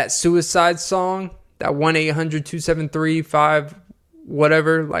 that suicide song, that 1-800-273-5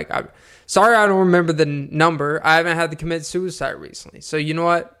 whatever, like, sorry I don't remember the number. I haven't had to commit suicide recently. So you know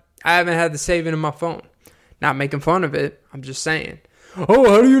what? I haven't had to save it in my phone. Not making fun of it. I'm just saying. Oh,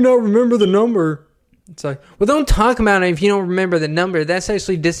 how do you not remember the number? It's like, well, don't talk about it if you don't remember the number. That's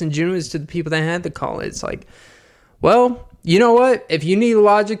actually disingenuous to the people that had to call it. It's like, well, you know what? If you need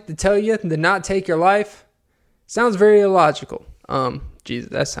logic to tell you to not take your life, sounds very illogical.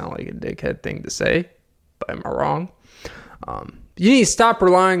 Jesus, that sounds like a dickhead thing to say. But am I wrong? You need to stop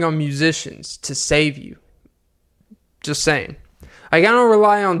relying on musicians to save you. Just saying. Like, I don't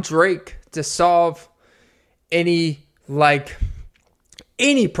rely on Drake to solve any problems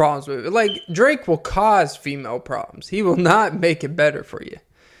with it. Like, Drake will cause female problems. He will not make it better for you.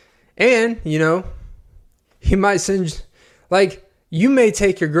 And, he might send, like, you may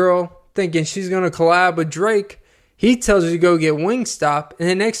take your girl thinking she's going to collab with Drake. He tells you to go get Wingstop. And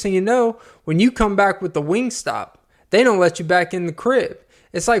the next thing you know, when you come back with the Wingstop, they don't let you back in the crib.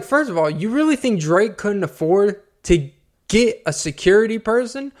 It's like, first of all, you really think Drake couldn't afford to get a security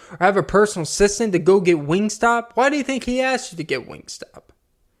person or have a personal assistant to go get Wingstop? Why do you think he asked you to get Wingstop?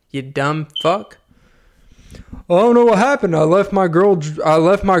 You dumb fuck. I don't know what happened. I left my girl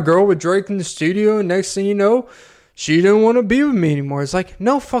with Drake in the studio, and next thing you know, she didn't want to be with me anymore. It's like,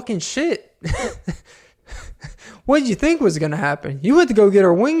 no fucking shit. What did you think was going to happen? You went to go get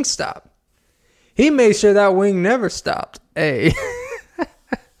her Wingstop. He made sure that wing never stopped. Hey.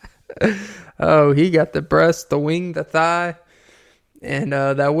 Oh, he got the breast, the wing, the thigh, and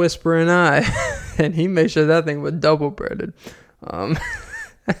that whispering eye. And he made sure that thing was double breaded.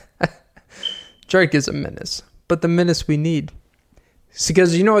 Drake is a menace. But the menace we need.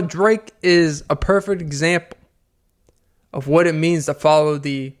 Because you know what? Drake is a perfect example of what it means to follow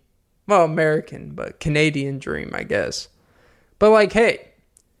the, American, but Canadian dream, I guess. But like, hey,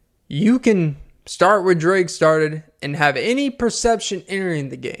 you can start where Drake started and have any perception entering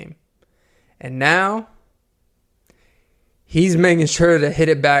the game. And now, he's making sure to hit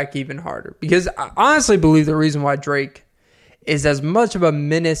it back even harder. Because I honestly believe the reason why Drake is as much of a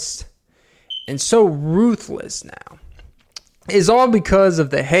menace and so ruthless now is all because of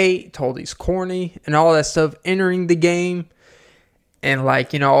the hate, told he's corny, and all that stuff entering the game. And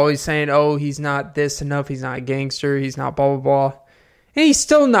always saying, oh, he's not this enough, he's not a gangster, he's not blah, blah, blah. And he's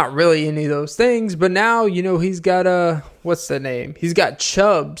still not really any of those things. But now, he's got what's the name? He's got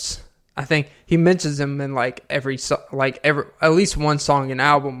Chubbs. I think he mentions him in every at least one song and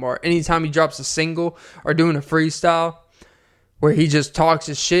album, or anytime he drops a single or doing a freestyle where he just talks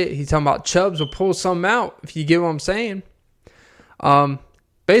his shit. He's talking about Chubbs will pull something out, if you get what I'm saying.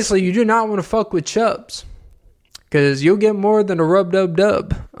 Basically, you do not want to fuck with Chubbs because you'll get more than a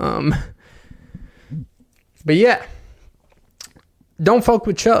rub-dub-dub. But yeah, don't fuck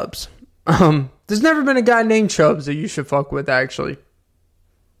with Chubbs. There's never been a guy named Chubbs that you should fuck with, actually.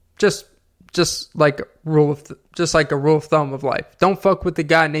 Just like a rule of thumb of life. Don't fuck with the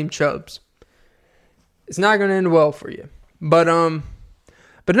guy named Chubbs. It's not going to end well for you. But no,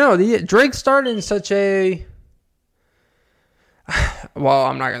 Drake started in such a, well,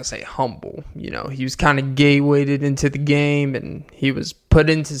 I'm not going to say humble. He was kind of gay-weighted into the game, and he was put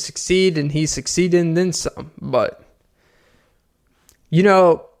in to succeed, and he succeeded and then some. But,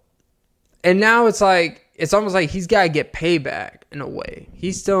 and now it's almost like he's got to get payback in a way.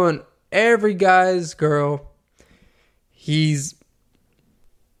 He's stealing every guy's girl. He's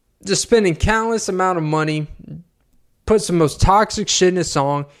just spending countless amount of money, puts the most toxic shit in his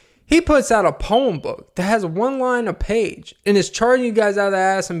song. He puts out a poem book that has one line a page and is charging you guys out of the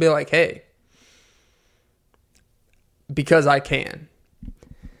ass and be like, hey, because I can.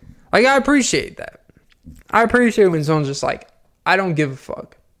 Like, I appreciate that. I appreciate when someone's just like, I don't give a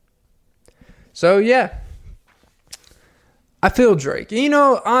fuck. So, yeah. I feel Drake.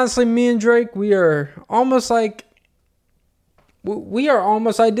 Honestly, me and Drake, we are almost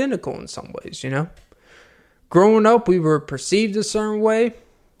identical in some ways, Growing up, we were perceived a certain way.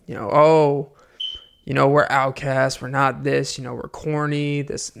 We're outcasts, we're not this, we're corny,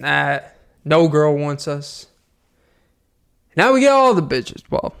 this and that. No girl wants us. Now we get all the bitches.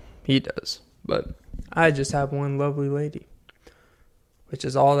 Well, he does. But I just have one lovely lady, which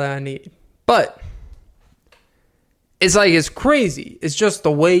is all that I need. But it's crazy. It's just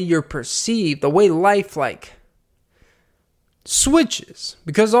the way you're perceived, the way life switches.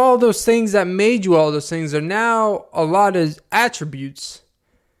 Because all those things that made you all those things are now a lot of attributes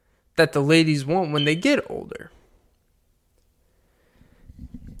that the ladies want when they get older.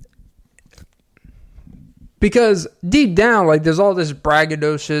 Because deep down, there's all this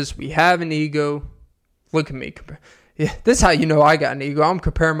braggadocious, we have an ego. Look at me. Yeah, this is how you know I got an ego. I'm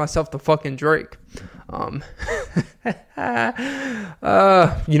comparing myself to fucking Drake. You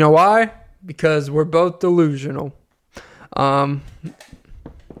know why? Because we're both delusional. A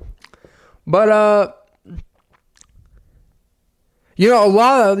lot of,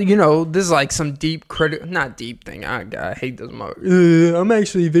 this is some deep not deep thing. I hate those. I'm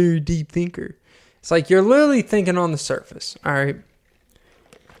actually a very deep thinker. It's you're literally thinking on the surface. All right.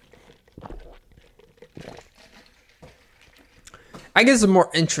 I guess it's more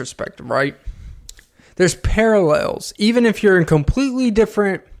introspective, right? There's parallels. Even if you're in completely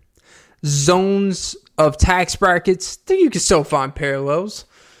different zones of tax brackets, then you can still find parallels.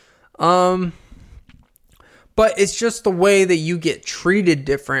 But it's just the way that you get treated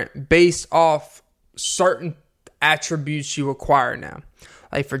different based off certain attributes you acquire now.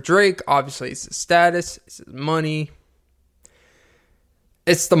 For Drake, obviously it's his status, it's his money.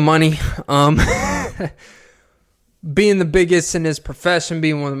 It's the money. Being the biggest in his profession,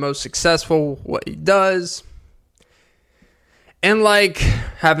 being one of the most successful, what he does. And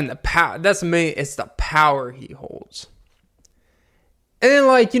having the power, that's the main, it's the power he holds. And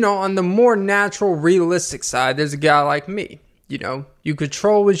then on the more natural, realistic side, there's a guy like me. You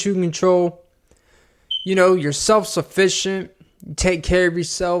control what you control. You're self-sufficient. You take care of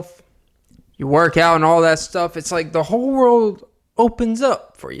yourself. You work out and all that stuff. It's the whole world opens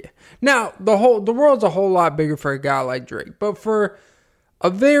up for you. Now, the world's a whole lot bigger for a guy like Drake. But for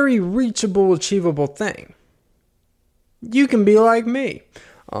a very reachable, achievable thing, you can be like me.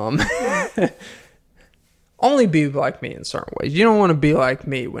 Only be like me in certain ways. You don't want to be like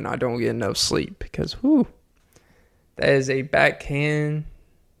me when I don't get enough sleep. Because, that is a backhand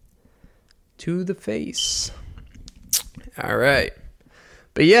to the face. All right.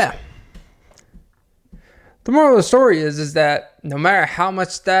 But yeah. The moral of the story is that no matter how much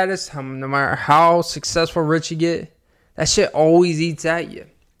status, no matter how successful, rich you get, that shit always eats at you.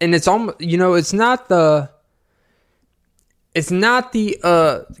 And it's almost, it's not the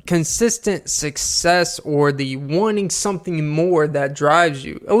consistent success or the wanting something more that drives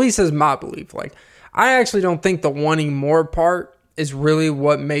you. At least is my belief. I actually don't think the wanting more part is really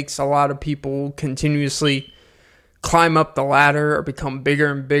what makes a lot of people continuously climb up the ladder or become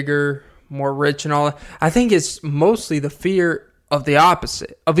bigger and bigger, more rich and all that. I think it's mostly the fear of the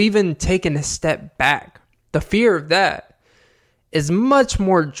opposite, of even taking a step back. The fear of that is much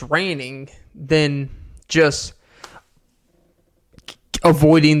more draining than just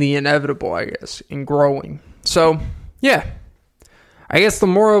avoiding the inevitable, I guess, and growing. So, yeah. I guess the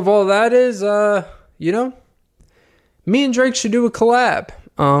moral of all that is, me and Drake should do a collab.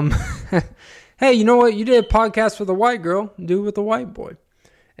 Hey, you know what? You did a podcast with a white girl. Do it with a white boy.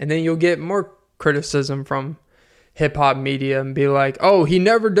 And then you'll get more criticism from hip-hop media and be like, oh, he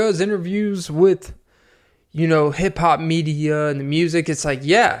never does interviews with, hip hop media and the music. It's like,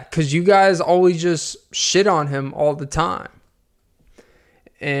 yeah, because you guys always just shit on him all the time.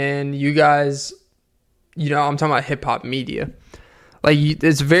 And you guys, I'm talking about hip hop media. Like,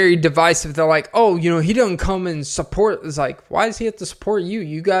 it's very divisive. They're like, oh, he doesn't come and support. It's like, why does he have to support you?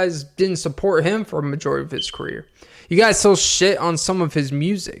 You guys didn't support him for a majority of his career. You guys still shit on some of his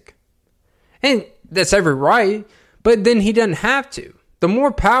music. And that's every right. But then he doesn't have to. The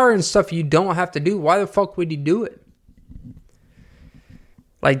more power and stuff you don't have to do, why the fuck would he do it?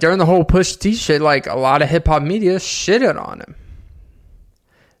 Like, during the whole Push T shit, like, a lot of hip-hop media shitted on him.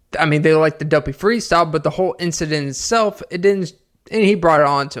 I mean, they like the Duppy freestyle, but the whole incident itself, it didn't... And he brought it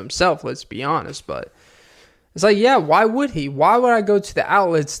on to himself, let's be honest. But it's like, yeah, why would he? Why would I go to the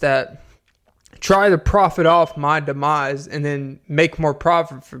outlets that try to profit off my demise and then make more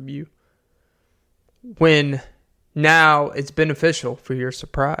profit from you when now it's beneficial for your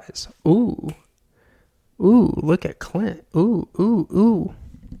surprise? Ooh, look at Clint. Ooh.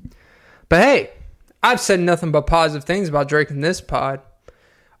 But hey, I've said nothing but positive things about Drake in this pod.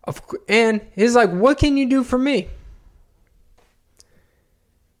 And he's like, what can you do for me?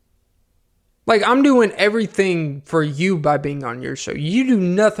 Like, I'm doing everything for you by being on your show. You do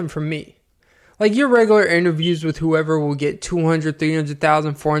nothing for me. Like, your regular interviews with whoever will get 200,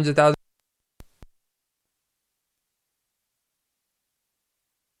 300,000, 400,000.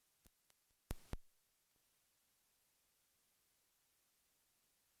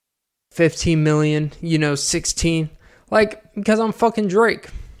 $15 million, 16. Like, because I'm fucking Drake.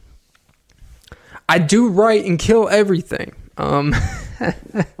 I do right and kill everything.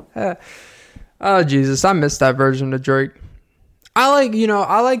 Oh, Jesus, I missed that version of Drake. I like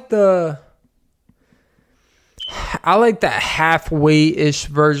that halfway-ish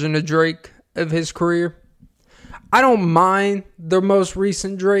version of Drake of his career. I don't mind the most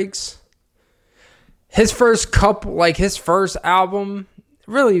recent Drakes. His first album,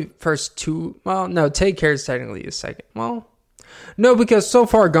 really first two, well, no, Take Care is technically his second. Well, no, because So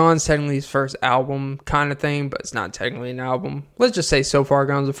Far Gone's technically his first album kind of thing, but it's not technically an album. Let's just say So Far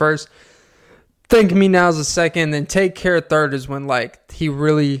Gone's the first. Think Me Now's the second, then Take Care third is when he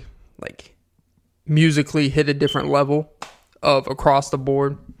really musically hit a different level of across the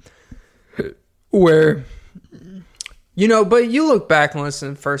board. Where but you look back and listen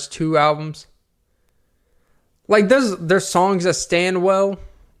to the first two albums. Like there's songs that stand well,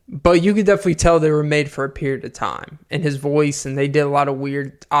 but you could definitely tell they were made for a period of time. And his voice, and they did a lot of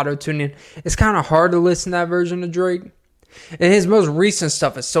weird auto-tuning. It's kind of hard to listen to that version of Drake. And his most recent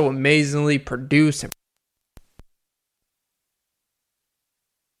stuff is so amazingly produced. And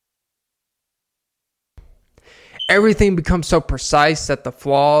everything becomes so precise that the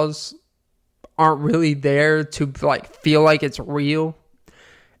flaws aren't really there to feel like it's real.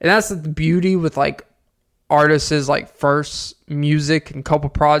 And that's the beauty with artists' first music and couple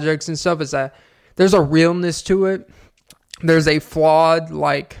projects and stuff, is that there's a realness to it. There's a flawed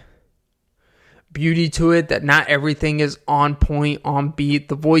beauty to it, that not everything is on point, on beat.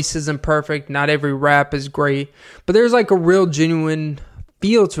 The voice isn't perfect. Not every rap is great. But there's a real genuine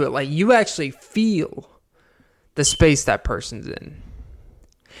feel to it. You actually feel the space that person's in.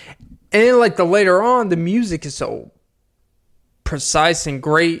 And then the later on, the music is so precise and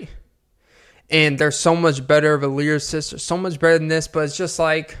great. And they're so much better of a lyricist, or so much better than this, but it's just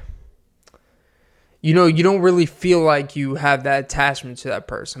you don't really feel like you have that attachment to that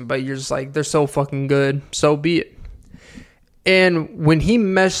person, but you're just they're so fucking good, so be it. And when he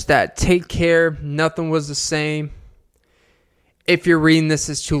meshed that Take Care, Nothing Was the Same, If You're Reading This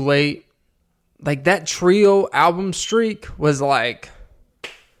Is Too Late, that trio album streak was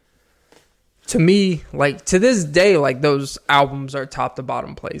to me, to this day, those albums are top to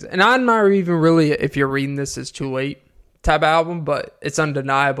bottom plays. And I'm not even really If You're Reading This Is Too Late type of album, but it's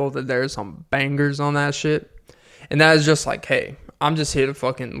undeniable that there's some bangers on that shit. And that is just hey, I'm just here to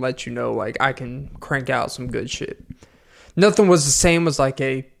fucking let you know, I can crank out some good shit. Nothing Was the Same was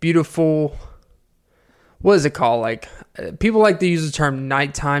a beautiful, what is it called? People like to use the term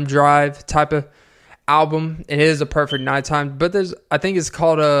nighttime drive type of album. It is a perfect nighttime, but I think it's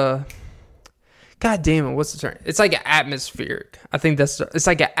called a, God damn it, what's the term? It's an atmospheric. I think it's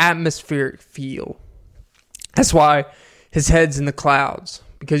an atmospheric feel. That's why his head's in the clouds,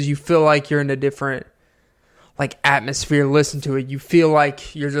 because you feel like you're in a different atmosphere. Listen to it. You feel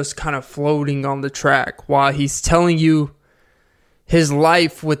like you're just kind of floating on the track while he's telling you his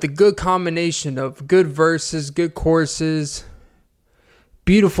life with a good combination of good verses, good choruses,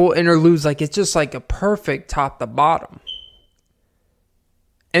 beautiful interludes. It's just a perfect top to bottom.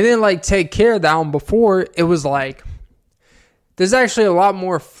 And then Take Care, the album before, it was there's actually a lot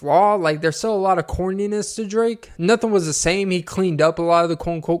more flaw. Like, there's still a lot of corniness to Drake. Nothing was the same. He cleaned up a lot of the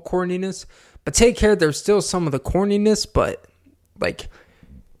quote-unquote corniness. But Take Care, there's still some of the corniness. But, like,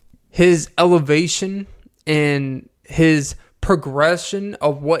 his elevation and his progression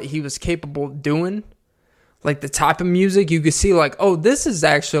of what he was capable of doing, like the type of music, you could see like, oh, this is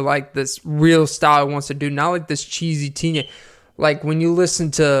actually like this real style he wants to do, not like this cheesy teenage. Like when you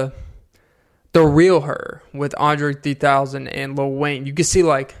listen to The Real Her with Andre 3000 and Lil Wayne, you can see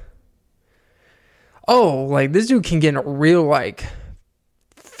like, oh, like this dude can get a real like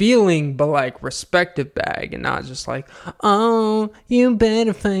feeling, but like respective bag, and not just like, oh, you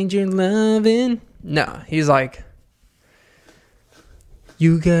better find your loving. No, he's like,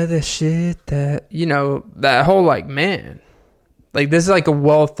 you got the shit that, you know, that whole like, man, like this is like a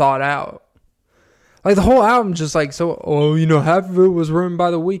well thought out. Like the whole album just like, so, oh, you know, half of it was written by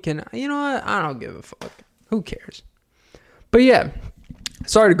The Weeknd. You know what? I don't give a fuck. Who cares? But yeah,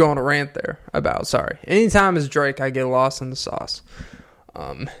 sorry to go on a rant there about, sorry. Anytime it's Drake, I get lost in the sauce.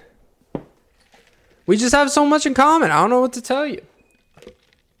 We just have so much in common. I don't know what to tell you.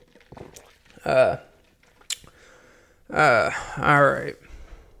 All right.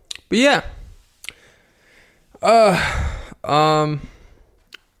 But yeah.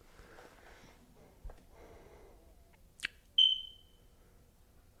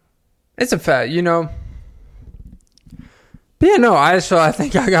 It's a fact, you know. But yeah, no, I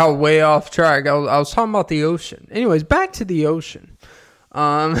think I got way off track. I was talking about the ocean. Anyways, back to the ocean.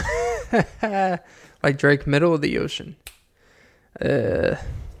 Like Drake, middle of the ocean.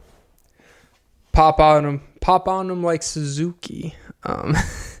 Pop on him like Suzuki.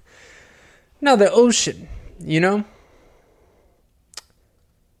 No, the ocean, you know?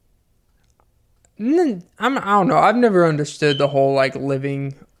 I don't know. I've never understood the whole, like,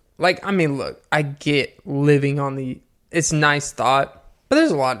 living. Like, I mean, look, I get living on the. It's a nice thought. But there's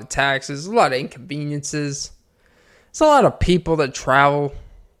a lot of taxes, a lot of inconveniences. There's a lot of people that travel.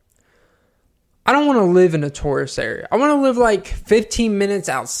 I don't want to live in a tourist area. I want to live, like, 15 minutes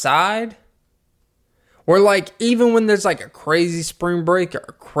outside. Or, like, even when there's, like, a crazy spring break or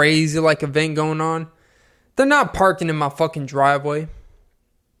a crazy, like, event going on, they're not parking in my fucking driveway.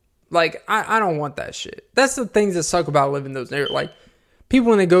 Like, I don't want that shit. That's the things that suck about living in those areas. Like, people,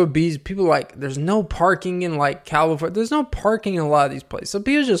 when they go to beaches, people, like, there's no parking in, like, California. There's no parking in a lot of these places. So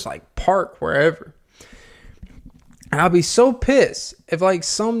people just, like, park wherever. And I'll be so pissed if, like,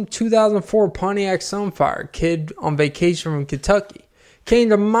 some 2004 Pontiac Sunfire kid on vacation from Kentucky came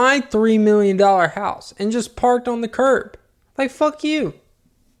to my $3 million house and just parked on the curb. Like, fuck you.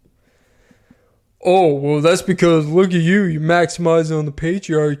 Oh, well, that's because, look at you. You're maximizing on the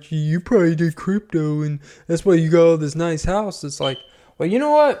patriarchy. You probably did crypto, and that's why you got all this nice house. It's like, well, you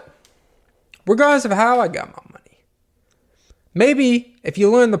know what? Regardless of how I got my money. Maybe if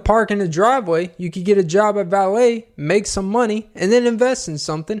you learn to park in the driveway, you could get a job at valet, make some money, and then invest in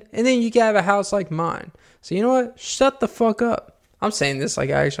something, and then you can have a house like mine. So you know what? Shut the fuck up. I'm saying this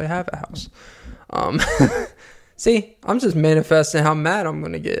like I actually have a house. See, I'm just manifesting how mad I'm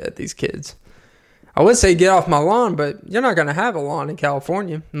going to get at these kids. I would say get off my lawn, but you're not going to have a lawn in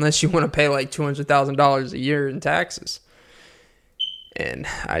California unless you want to pay like $200,000 a year in taxes. And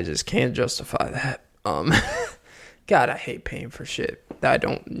I just can't justify that. God, I hate paying for shit that I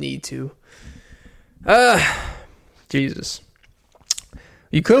don't need to. Jesus.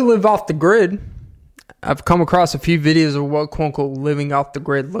 You could live off the grid. I've come across a few videos of what quote-unquote living off the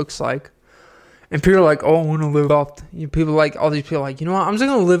grid looks like. And people are like, oh, I want to live off. People like, all these people are like, you know what? I'm just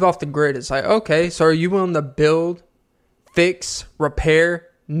going to live off the grid. It's like, okay, so are you willing to build, fix, repair,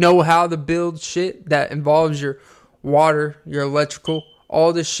 know how to build shit that involves your water, your electrical,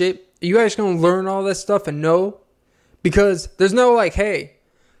 all this shit? Are you guys going to learn all this stuff and know? Because there's no like, hey,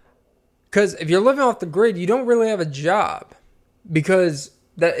 because if you're living off the grid, you don't really have a job because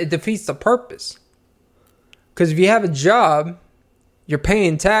that it defeats the purpose. Because if you have a job, you're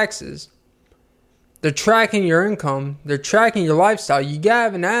paying taxes. They're tracking your income. They're tracking your lifestyle. You gotta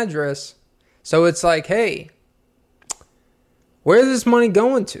have an address. So it's like, hey, where's this money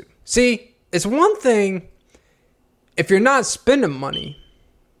going to? See, it's one thing if you're not spending money.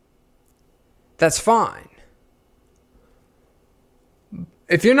 That's fine.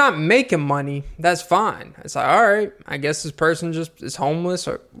 If you're not making money, that's fine. It's like, all right, I guess this person just is homeless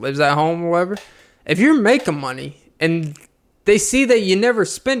or lives at home or whatever. If you're making money and they see that you never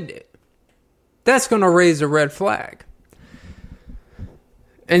spend it, that's going to raise a red flag.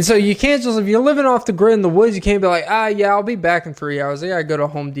 And so you can't just, if you're living off the grid in the woods, you can't be like, yeah, I'll be back in 3 hours. I got to go to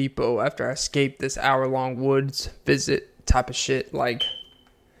Home Depot after I escape this hour-long woods visit type of shit. Like,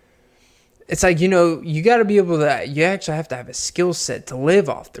 it's like, you got to be able to, you actually have to have a skill set to live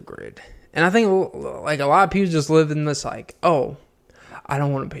off the grid. And I think like a lot of people just live in this like, oh, I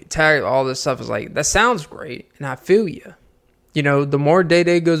don't want to pay tax. All this stuff is like, that sounds great. And I feel you. The more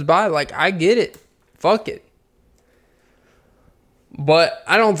day goes by, like, I get it. Fuck it. But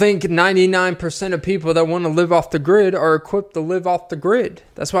I don't think 99% of people that want to live off the grid are equipped to live off the grid.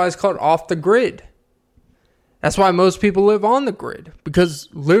 That's why it's called off the grid. That's why most people live on the grid. Because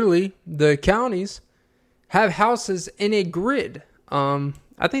literally, the counties have houses in a grid.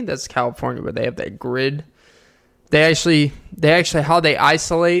 I think that's California where they have that grid. They actually how they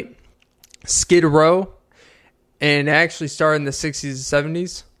isolate Skid Row, and it actually started in the 60s and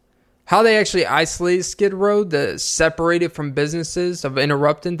 70s. How they actually isolate Skid Row to separate it from businesses of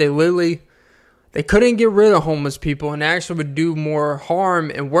interrupting, they couldn't get rid of homeless people, and actually would do more harm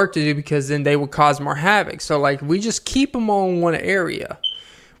and work to do because then they would cause more havoc. So like we just keep them all in one area.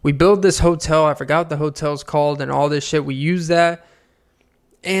 We build this hotel. I forgot what the hotel's called and all this shit. We use that.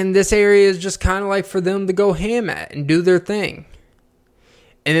 And this area is just kind of like for them to go ham at and do their thing.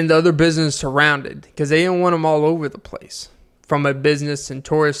 And then the other business surrounded because they didn't want them all over the place from a business and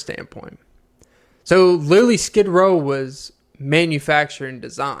tourist standpoint. So literally Skid Row was manufactured and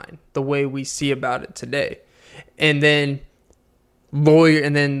designed the way we see about it today. And then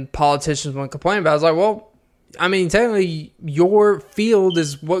politicians want to complain about it. I was like, well, I mean, technically your field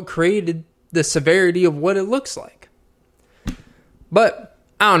is what created the severity of what it looks like. But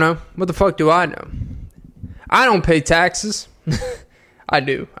I don't know. What the fuck do I know? I don't pay taxes. I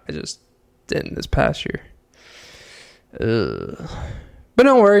do. I just didn't this past year. But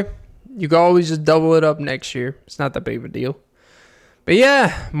don't worry. You can always just double it up next year. It's not that big of a deal. But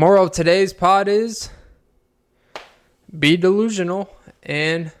yeah, moral of today's pod is be delusional.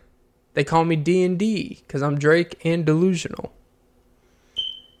 And they call me D&D because I'm Drake and delusional.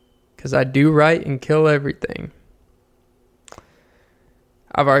 Because I do right and kill everything.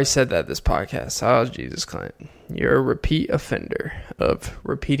 I've already said that this podcast. Oh, Jesus, Clint. You're a repeat offender of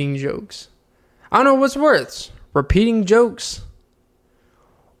repeating jokes. I don't know what's worse. Repeating jokes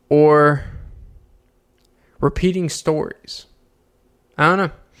or repeating stories. I don't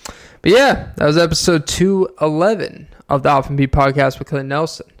know. But yeah, that was episode 211 of the Alpha B podcast with Clint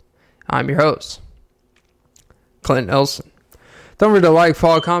Nelson. I'm your host, Clint Nelson. Don't forget to like,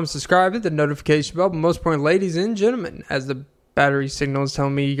 follow, comment, subscribe, hit the notification bell. But most important, ladies and gentlemen, as the battery signal is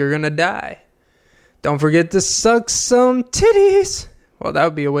telling me you're going to die, don't forget to suck some titties. Well, that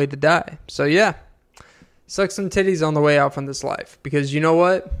would be a way to die. So yeah, suck some titties on the way out from this life. Because you know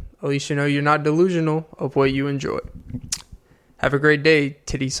what? At least you know you're not delusional of what you enjoy. Have a great day,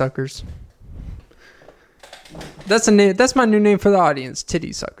 titty suckers. That's my new name for the audience,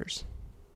 titty suckers.